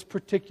 This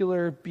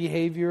particular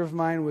behavior of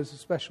mine was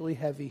especially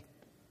heavy.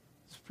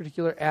 This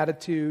particular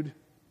attitude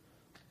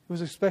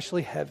was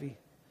especially heavy.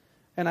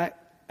 And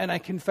I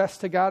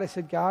confessed to God. I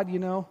said, God,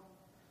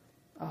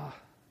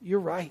 you're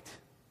right.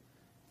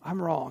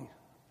 I'm wrong.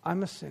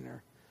 I'm a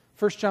sinner.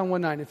 1 John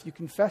 1:9, if you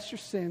confess your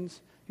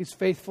sins, he's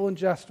faithful and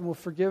just and will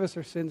forgive us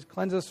our sins,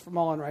 cleanse us from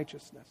all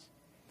unrighteousness.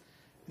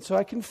 And so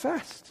I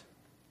confessed.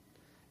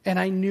 And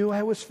I knew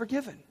I was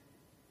forgiven.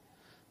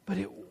 But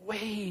it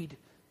weighed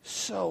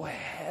so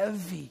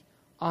heavy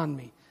on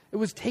me. It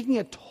was taking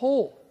a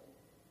toll.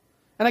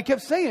 And I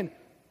kept saying,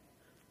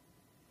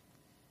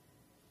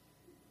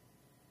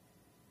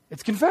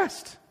 it's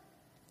confessed.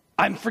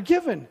 I'm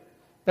forgiven.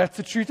 That's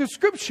the truth of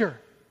Scripture.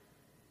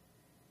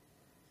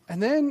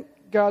 And then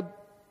God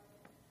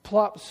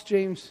plops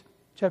James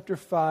chapter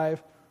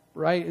 5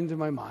 right into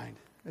my mind,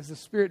 as the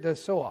Spirit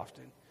does so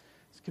often.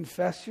 It's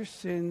confess your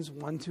sins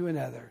one to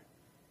another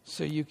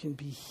so you can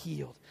be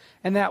healed.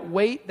 And that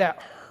weight,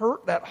 that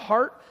hurt, that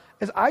heart,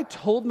 as I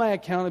told my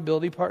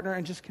accountability partner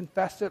and just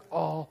confessed it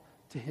all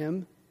to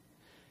him,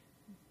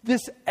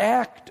 this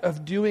act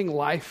of doing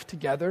life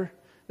together,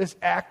 this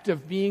act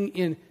of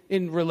being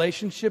in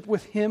relationship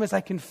with him, as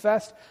I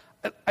confessed,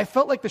 I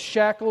felt like the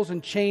shackles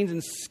and chains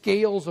and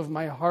scales of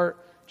my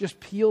heart just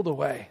peeled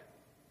away.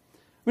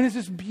 I mean, it's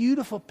this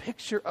beautiful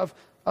picture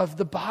of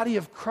the body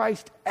of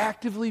Christ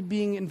actively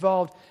being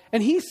involved.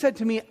 And he said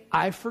to me,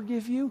 I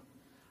forgive you.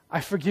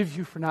 I forgive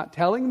you for not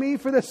telling me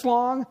for this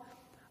long.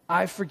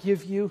 I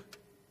forgive you.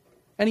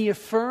 And he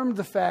affirmed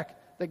the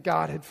fact that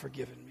God had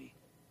forgiven me.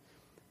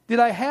 Did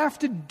I have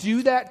to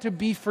do that to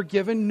be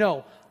forgiven?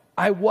 No,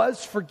 I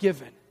was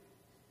forgiven.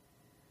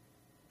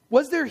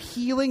 Was there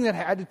healing that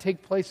had to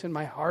take place in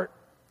my heart?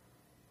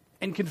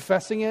 And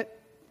confessing it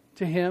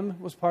to him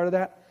was part of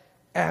that?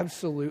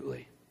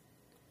 Absolutely.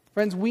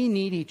 Friends, we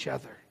need each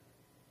other.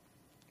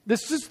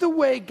 This is the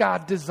way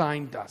God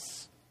designed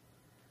us.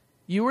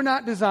 You were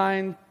not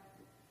designed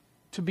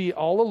to be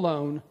all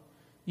alone.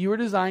 You were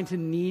designed to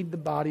need the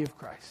body of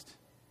Christ.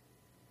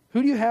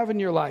 Who do you have in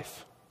your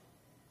life?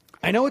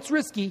 I know it's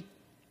risky.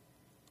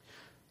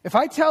 If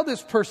I tell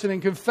this person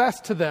and confess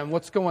to them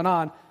what's going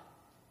on,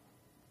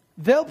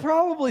 they'll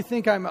probably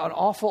think I'm an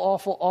awful,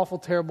 awful, awful,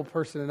 terrible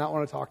person and not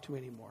want to talk to me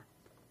anymore.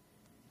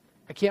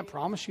 I can't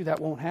promise you that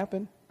won't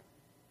happen.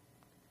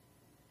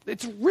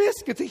 It's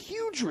risk. It's a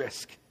huge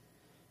risk.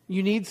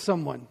 You need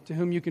someone to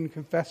whom you can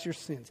confess your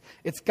sins.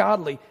 It's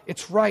godly.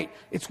 It's right.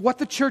 It's what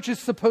the church is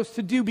supposed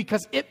to do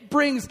because it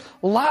brings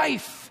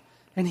life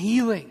and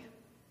healing.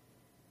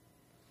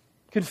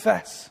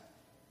 Confess.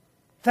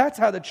 That's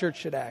how the church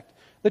should act.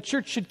 The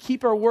church should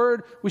keep our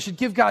word. We should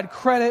give God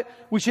credit.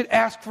 We should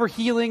ask for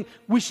healing.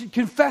 We should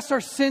confess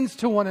our sins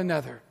to one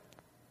another.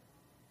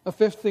 The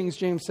fifth thing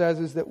James says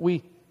is that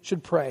we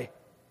should pray.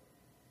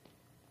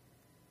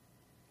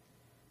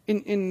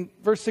 In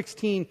verse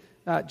 16,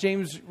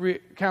 James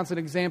recounts an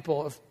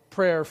example of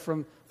prayer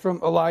from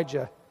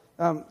Elijah.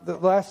 The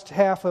last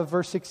half of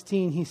verse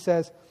 16, he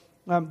says,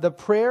 the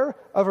prayer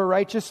of a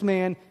righteous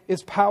man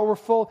is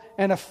powerful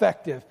and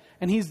effective.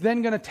 And he's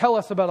then going to tell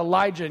us about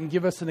Elijah and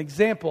give us an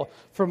example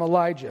from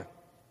Elijah.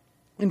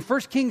 In 1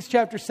 Kings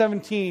chapter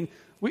 17,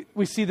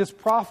 we see this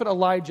prophet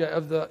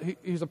Elijah.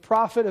 He's a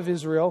prophet of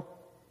Israel.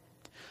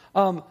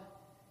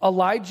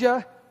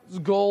 Elijah's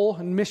goal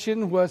and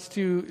mission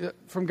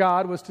from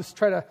God was to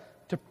try to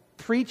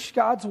preach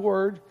God's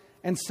word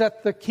and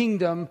set the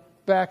kingdom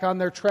back on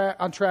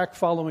track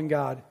following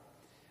God.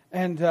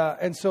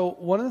 And so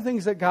one of the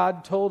things that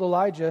God told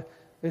Elijah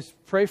is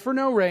pray for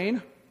no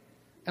rain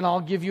and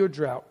I'll give you a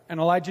drought. And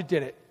Elijah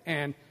did it.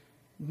 And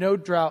no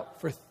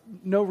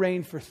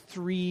rain for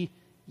 3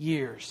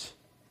 years.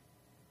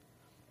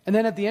 And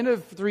then at the end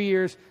of 3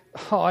 years,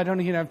 I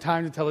don't even have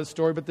time to tell this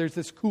story, but there's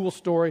this cool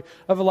story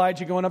of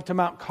Elijah going up to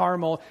Mount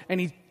Carmel and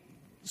he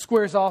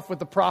squares off with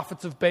the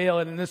prophets of Baal.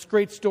 And in this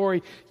great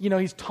story,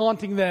 he's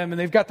taunting them and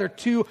they've got their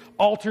 2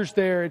 altars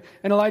there.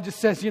 And Elijah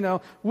says,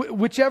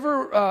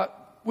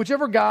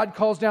 whichever God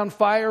calls down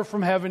fire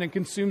from heaven and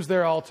consumes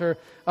their altar,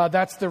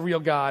 that's the real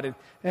God.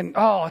 And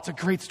it's a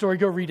great story.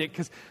 Go read it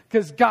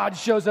because God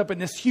shows up in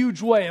this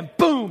huge way and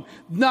boom,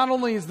 not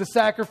only is the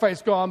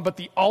sacrifice gone, but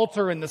the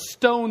altar and the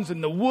stones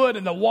and the wood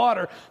and the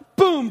water,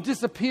 boom,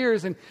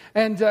 disappears.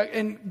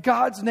 And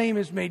God's name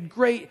is made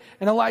great.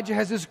 And Elijah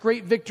has this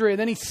great victory. And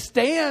then he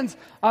stands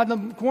on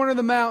the corner of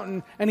the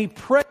mountain and he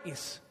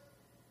prays.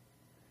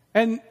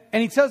 And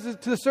he tells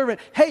to the servant,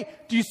 hey,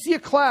 do you see a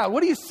cloud?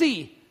 What do you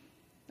see?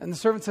 And the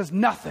servant says,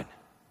 nothing.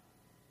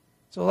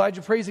 So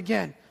Elijah prays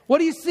again. What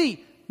do you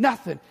see?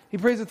 Nothing. He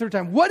prays the 3rd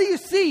time. What do you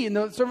see? And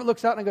the servant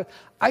looks out and goes,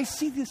 I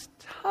see this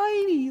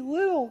tiny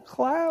little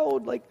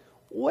cloud, like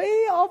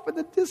way off in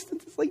the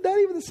distance. It's like not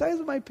even the size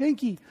of my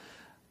pinky.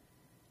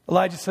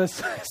 Elijah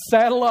says,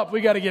 saddle up.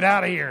 We got to get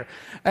out of here.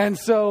 And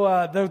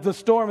so the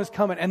storm is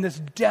coming and this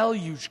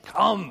deluge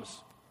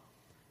comes.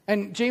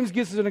 And James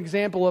gives us an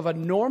example of a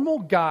normal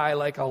guy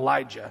like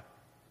Elijah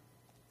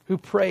who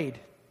prayed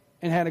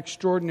and had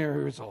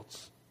extraordinary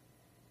results.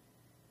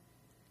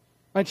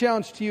 My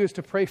challenge to you is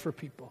to pray for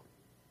people.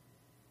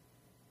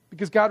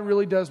 Because God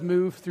really does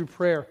move through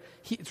prayer.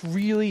 It's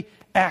really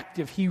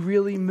active. He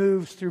really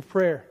moves through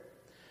prayer.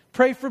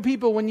 Pray for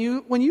people. When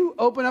you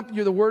open up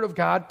the Word of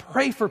God,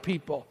 pray for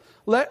people.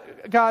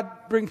 Let God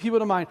bring people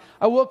to mind.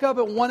 I woke up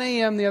at 1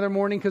 a.m. the other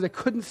morning because I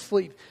couldn't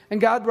sleep.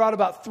 And God brought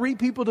about 3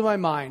 people to my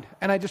mind.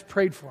 And I just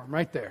prayed for them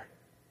right there.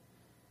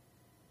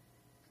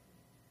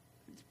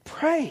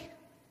 Pray.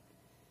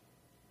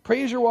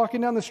 Pray as you're walking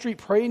down the street.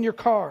 Pray in your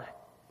car.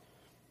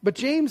 But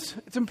James,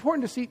 it's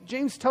important to see,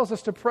 James tells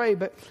us to pray,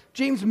 but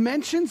James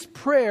mentions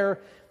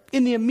prayer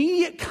in the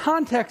immediate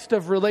context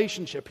of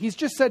relationship. He's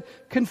just said,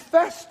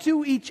 confess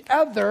to each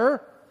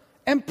other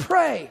and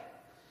pray.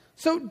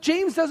 So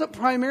James doesn't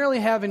primarily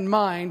have in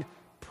mind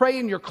pray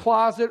in your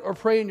closet or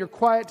pray in your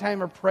quiet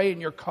time or pray in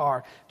your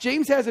car.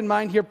 James has in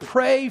mind here,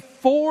 pray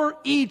for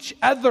each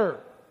other.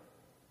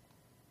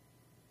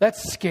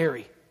 That's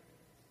scary.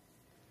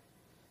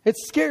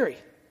 It's scary.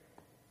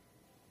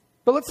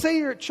 But let's say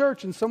you're at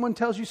church and someone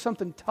tells you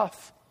something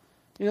tough.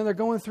 They're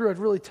going through a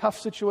really tough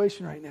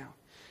situation right now.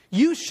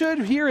 You should,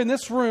 here in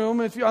this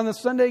room, if you're on the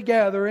Sunday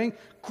gathering,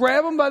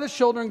 grab them by the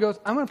shoulder and go,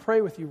 I'm going to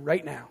pray with you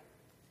right now.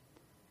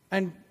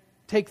 And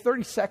take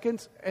 30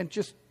 seconds and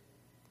just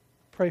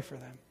pray for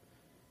them.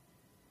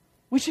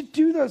 We should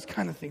do those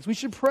kind of things. We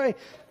should pray.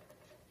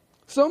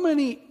 So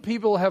many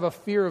people have a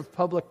fear of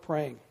public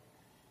praying.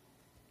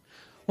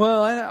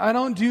 Well, I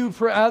don't do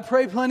pray. I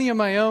pray plenty on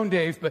my own,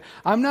 Dave, but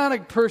I'm not a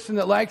person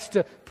that likes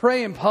to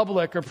pray in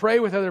public or pray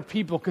with other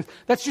people because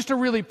that's just a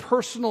really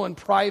personal and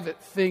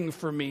private thing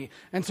for me.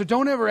 And so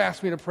don't ever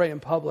ask me to pray in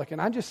public. And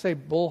I just say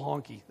bull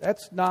honky.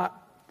 That's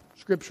not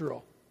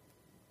scriptural.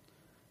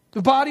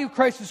 The body of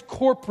Christ is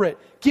corporate.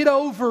 Get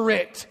over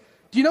it.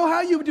 Do you know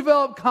how you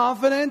develop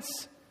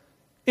confidence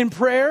in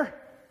prayer?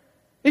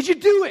 Is you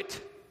do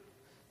it.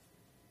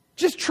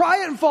 Just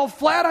try it and fall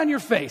flat on your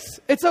face.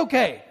 It's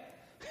okay.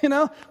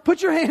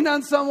 Put your hand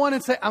on someone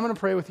and say, I'm going to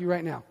pray with you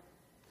right now.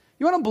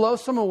 You want to blow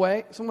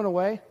someone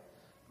away?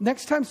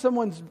 Next time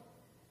someone's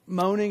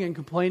moaning and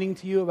complaining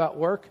to you about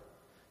work,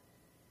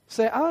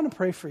 say, I want to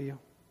pray for you.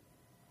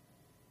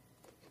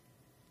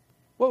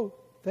 Whoa,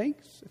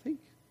 thanks, I think.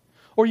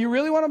 Or you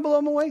really want to blow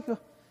them away?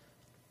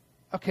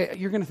 Okay,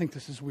 you're going to think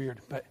this is weird,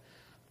 but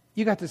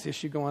you got this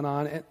issue going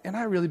on, and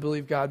I really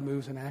believe God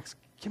moves and acts.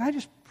 Can I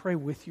just pray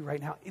with you right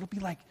now? It'll be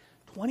like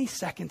 20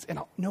 seconds, and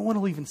no one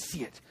will even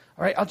see it.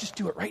 All right, I'll just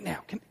do it right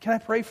now. Can I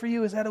pray for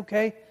you? Is that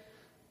okay?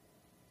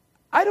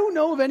 I don't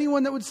know of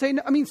anyone that would say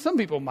no. I mean, some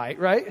people might,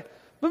 right?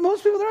 But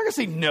most people, they're not going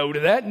to say no to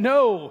that.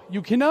 No,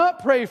 you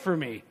cannot pray for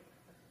me.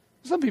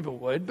 Some people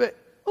would, but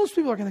most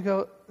people are going to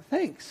go,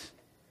 thanks.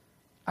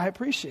 I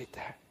appreciate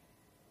that.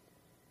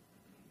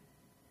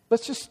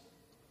 Let's just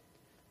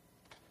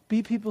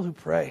be people who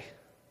pray.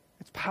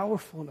 It's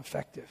powerful and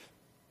effective.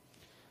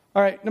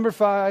 All right, number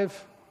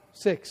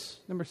 6.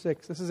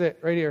 This is it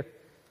right here.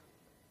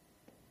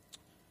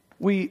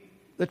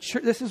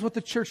 This is what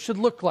the church should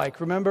look like.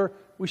 Remember,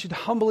 we should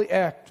humbly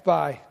act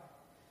by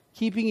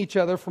keeping each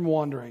other from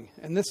wandering.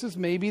 And this is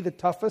maybe the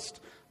toughest,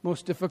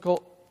 most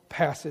difficult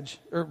passage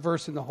or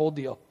verse in the whole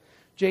deal.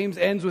 James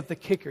ends with the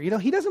kicker.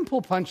 He doesn't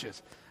pull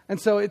punches. And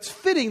so it's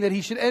fitting that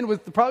he should end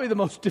with probably the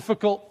most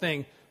difficult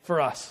thing for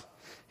us.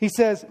 He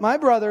says, my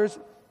brothers,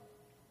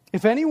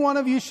 if any one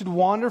of you should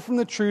wander from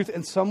the truth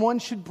and someone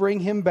should bring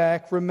him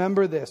back,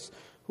 remember this.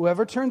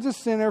 Whoever turns a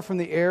sinner from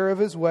the error of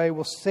his way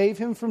will save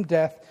him from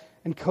death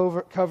and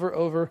cover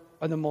over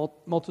the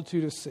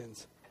multitude of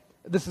sins.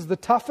 This is the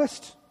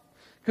toughest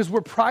because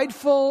we're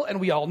prideful and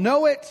we all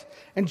know it.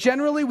 And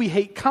generally we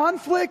hate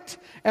conflict.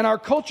 And our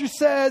culture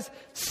says,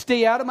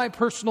 stay out of my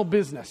personal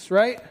business,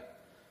 right?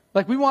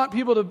 Like we want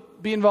people to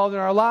be involved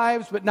in our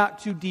lives, but not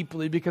too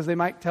deeply because they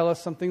might tell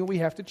us something that we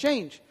have to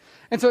change.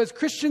 And so as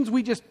Christians,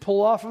 we just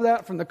pull off of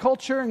that from the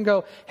culture and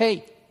go,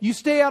 hey, you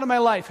stay out of my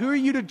life. Who are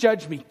you to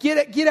judge me?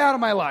 Get out of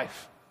my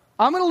life.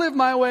 I'm going to live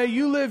my way.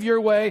 You live your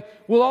way.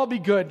 We'll all be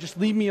good. Just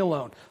leave me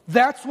alone.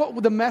 That's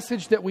what the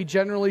message that we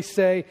generally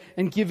say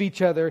and give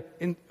each other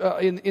in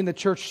the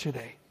church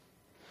today.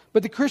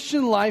 But the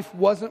Christian life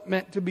wasn't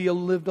meant to be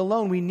lived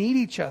alone. We need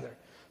each other.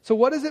 So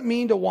what does it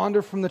mean to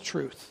wander from the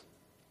truth?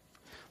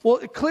 Well,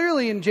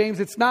 clearly in James,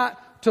 it's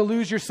not to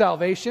lose your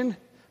salvation.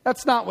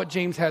 That's not what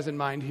James has in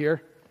mind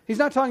here. He's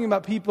not talking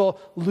about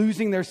people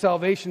losing their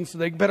salvation so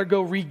they better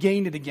go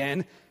regain it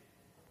again.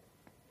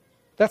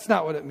 That's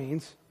not what it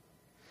means.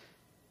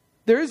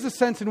 There is a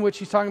sense in which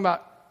he's talking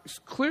about,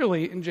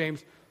 clearly in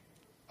James,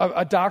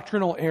 a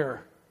doctrinal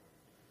error.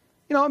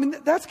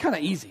 That's kind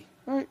of easy.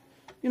 Right?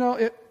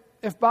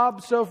 If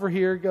Bob Stouffer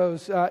here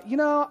goes,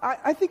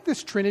 I think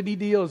this Trinity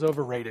deal is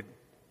overrated.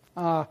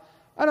 I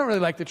don't really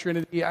like the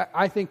Trinity.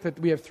 I think that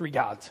we have 3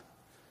 gods.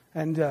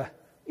 And, time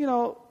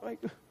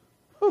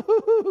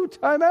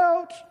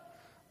out.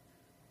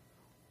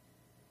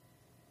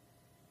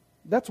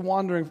 That's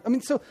wandering.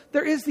 So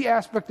there is the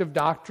aspect of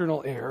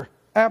doctrinal error,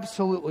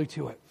 absolutely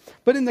to it.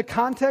 But in the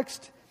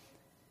context,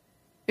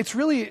 it's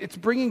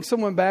bringing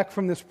someone back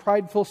from this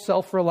prideful,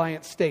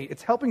 self-reliant state.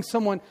 It's helping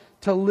someone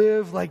to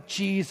live like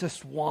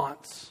Jesus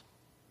wants.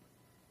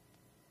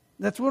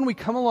 That's when we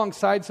come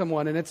alongside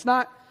someone and it's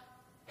not,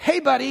 hey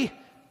buddy,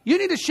 you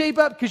need to shape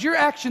up because your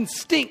action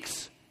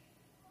stinks.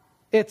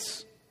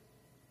 It's,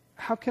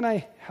 how can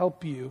I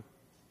help you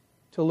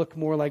to look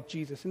more like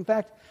Jesus? In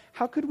fact,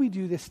 how could we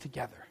do this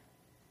together?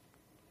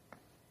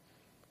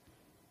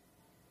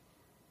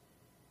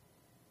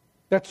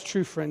 That's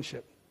true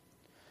friendship.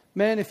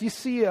 Men, if you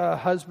see a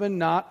husband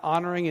not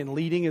honoring and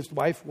leading his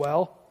wife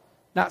well,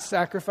 not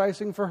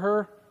sacrificing for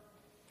her,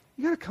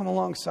 you got to come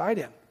alongside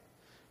him.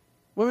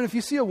 Women, if you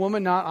see a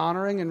woman not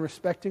honoring and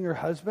respecting her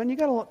husband, you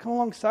got to come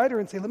alongside her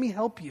and say, let me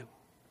help you.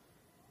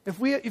 If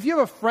you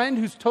have a friend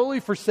who's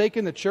totally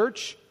forsaken the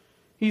church,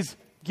 he's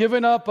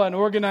given up on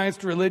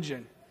organized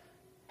religion,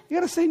 you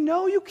got to say,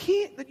 no, you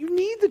can't. That you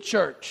need the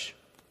church.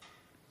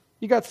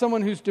 You got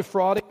someone who's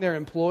defrauding their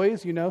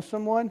employees.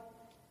 Someone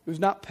who's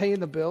not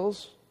paying the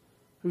bills,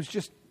 who's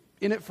just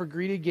in it for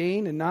greedy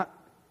gain and not.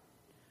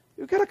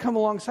 You've got to come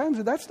alongside and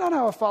say, that's not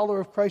how a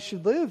follower of Christ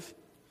should live.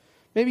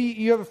 Maybe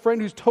you have a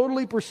friend who's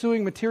totally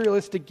pursuing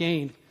materialistic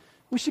gain.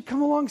 We should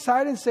come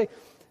alongside and say,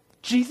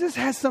 Jesus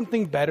has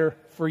something better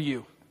for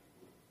you.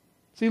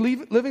 See,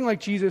 living like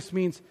Jesus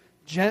means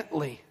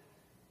gently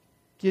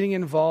getting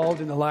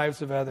involved in the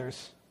lives of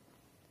others.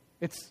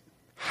 It's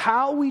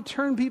how we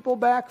turn people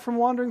back from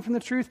wandering from the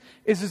truth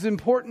is as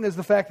important as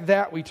the fact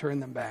that we turn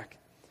them back.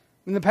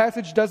 And the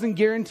passage doesn't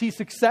guarantee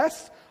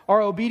success.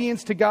 Our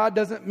obedience to God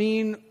doesn't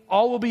mean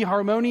all will be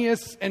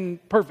harmonious and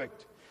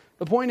perfect.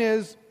 The point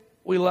is,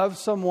 we love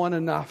someone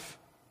enough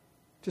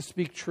to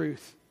speak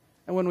truth.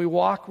 And when we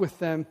walk with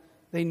them,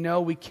 they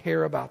know we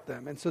care about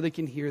them, and so they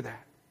can hear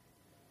that.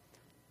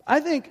 I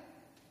think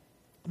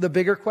the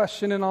bigger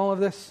question in all of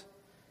this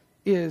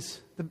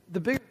is, the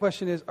bigger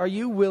question is, are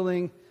you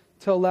willing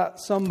to let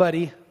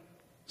somebody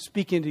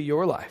speak into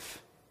your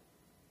life?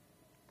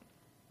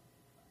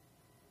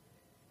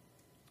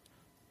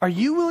 Are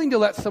you willing to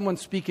let someone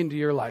speak into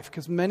your life?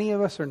 Because many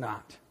of us are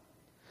not.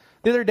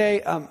 The other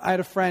day, I had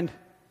a friend,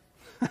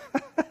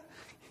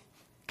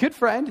 good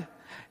friend,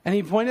 and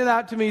he pointed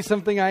out to me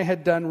something I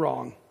had done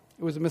wrong.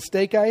 It was a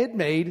mistake I had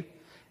made.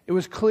 It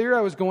was clear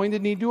I was going to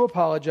need to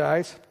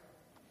apologize.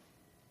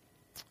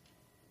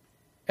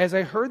 As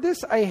I heard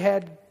this, I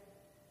had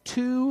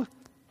two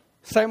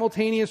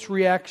simultaneous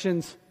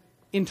reactions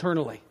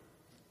internally.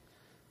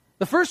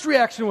 The first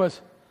reaction was,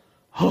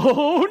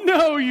 "Oh,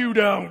 no, you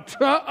don't.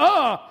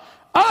 I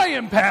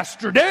am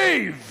Pastor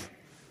Dave.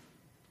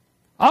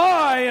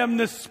 I am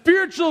the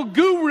spiritual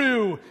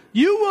guru.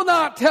 You will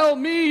not tell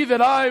me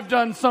that I've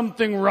done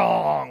something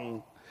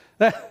wrong."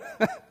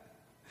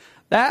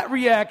 That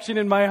reaction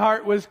in my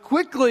heart was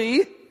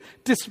quickly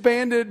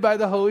disbanded by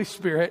the Holy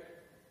Spirit.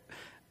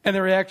 And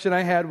the reaction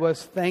I had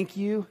was, "Thank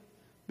you,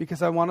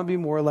 because I want to be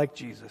more like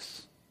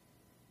Jesus."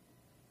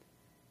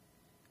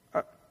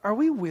 Are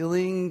we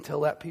willing to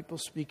let people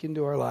speak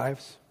into our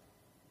lives?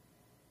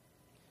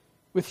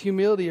 With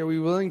humility, are we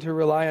willing to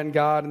rely on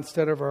God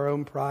instead of our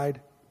own pride?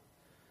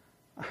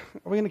 Are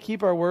we going to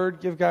keep our word,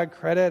 give God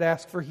credit,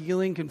 ask for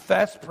healing,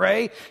 confess,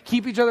 pray,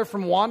 keep each other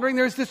from wandering?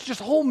 There's this just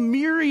whole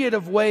myriad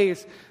of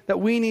ways that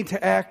we need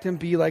to act and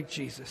be like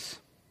Jesus.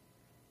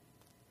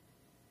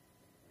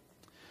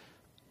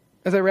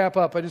 As I wrap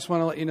up, I just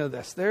want to let you know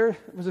this. There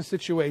was a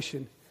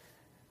situation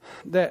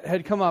that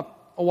had come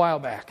up a while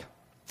back.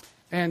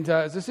 And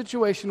it's a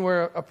situation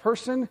where a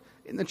person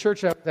in the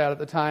church I was at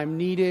the time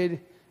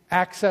needed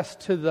access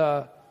to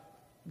the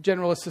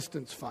General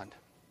Assistance Fund.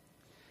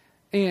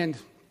 And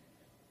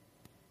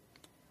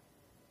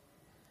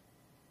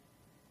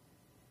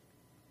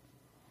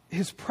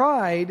his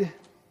pride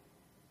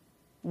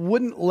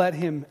wouldn't let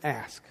him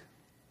ask,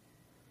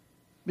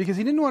 because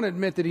he didn't want to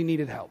admit that he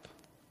needed help.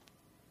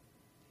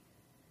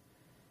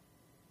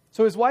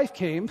 So his wife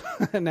came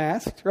and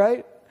asked,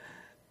 right?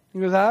 He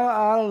goes,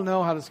 I don't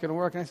know how this is going to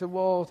work. And I said,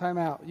 well, time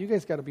out. You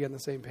guys got to be on the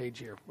same page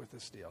here with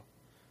this deal.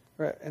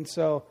 Right? And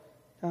so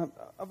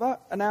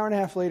about an hour and a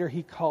half later,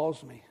 he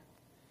calls me.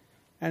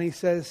 And he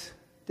says,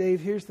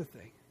 Dave, here's the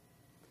thing.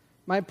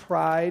 My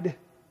pride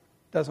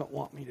doesn't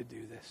want me to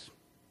do this.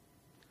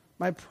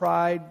 My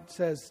pride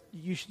says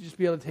you should just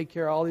be able to take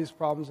care of all these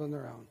problems on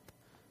their own.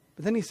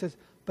 But then he says,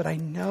 but I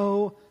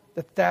know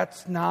that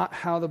that's not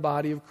how the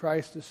body of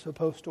Christ is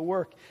supposed to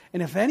work.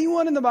 And if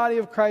anyone in the body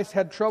of Christ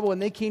had trouble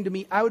and they came to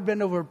me, I would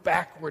bend over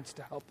backwards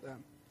to help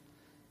them.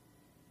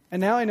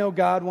 And now I know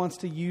God wants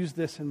to use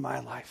this in my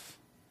life.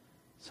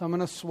 So I'm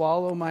going to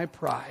swallow my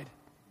pride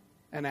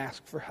and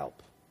ask for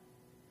help.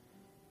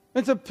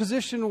 It's a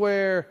position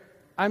where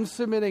I'm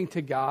submitting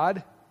to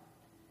God,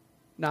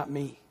 not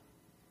me.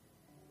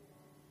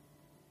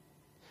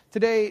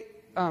 Today,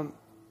 I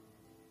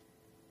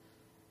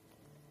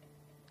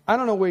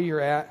don't know where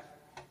you're at,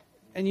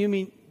 and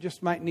you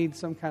just might need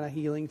some kind of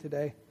healing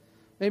today.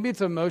 Maybe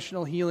it's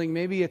emotional healing.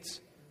 Maybe it's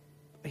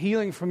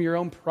healing from your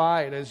own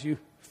pride as you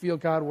feel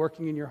God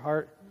working in your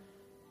heart.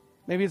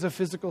 Maybe it's a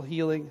physical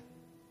healing.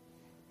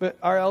 But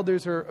our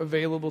elders are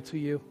available to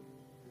you.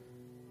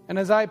 And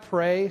as I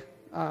pray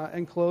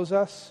and close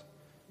us,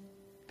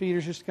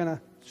 Peter's just going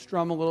to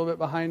strum a little bit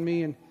behind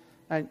me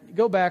and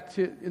go back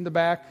to in the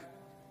back.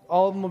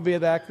 All of them will be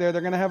back there.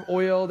 They're going to have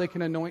oil. They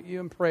can anoint you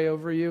and pray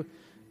over you.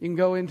 You can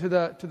go into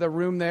the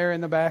room there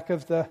in the back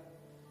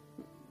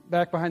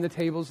behind the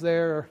tables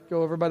there, or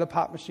go over by the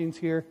pop machines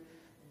here.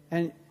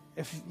 And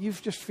if you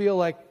just feel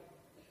like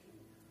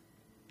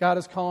God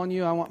is calling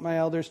you, I want my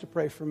elders to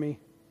pray for me.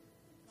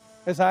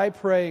 As I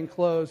pray and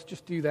close,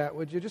 just do that,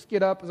 would you? Just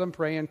get up as I'm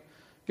praying.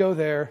 Go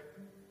there.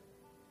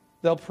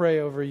 They'll pray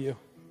over you.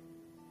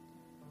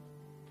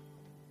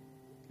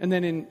 And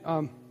then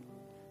in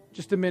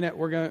just a minute,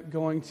 we're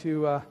going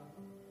to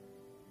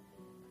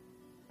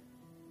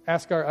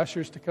ask our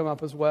ushers to come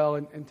up as well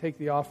and take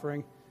the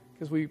offering,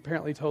 because we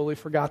apparently totally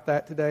forgot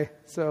that today.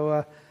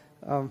 So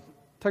talk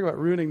about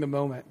ruining the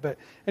moment. But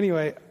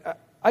anyway,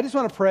 I just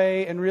want to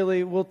pray, and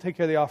really we'll take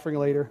care of the offering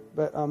later.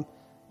 But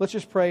let's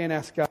just pray and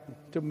ask God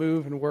to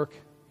move and work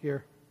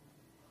here.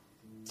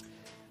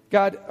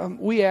 God,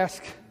 we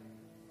ask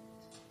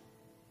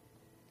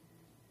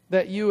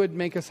that you would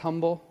make us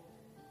humble.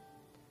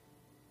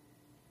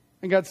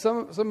 And God,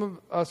 some of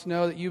us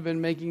know that you've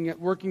been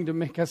working to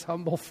make us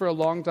humble for a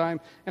long time,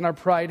 and our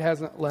pride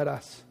hasn't let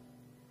us.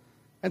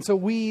 And so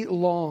we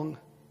long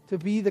to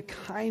be the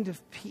kind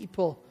of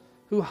people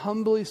who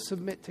humbly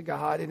submit to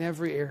God in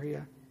every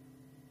area.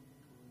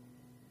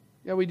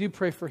 Yeah, we do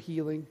pray for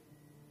healing.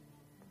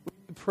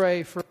 We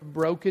pray for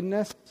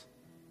brokenness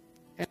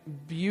and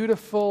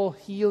beautiful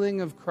healing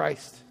of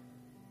Christ.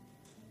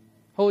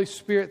 Holy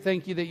Spirit,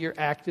 thank you that you're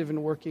active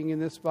and working in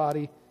this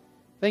body.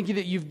 Thank you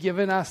that you've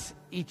given us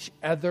each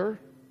other.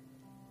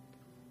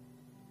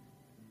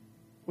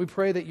 We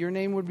pray that your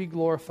name would be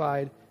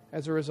glorified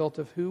as a result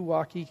of who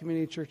Waukee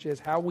Community Church is,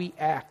 how we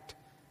act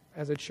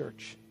as a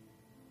church.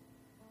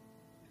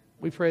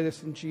 We pray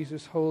this in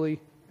Jesus'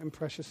 holy and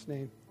precious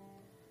name.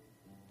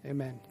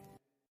 Amen.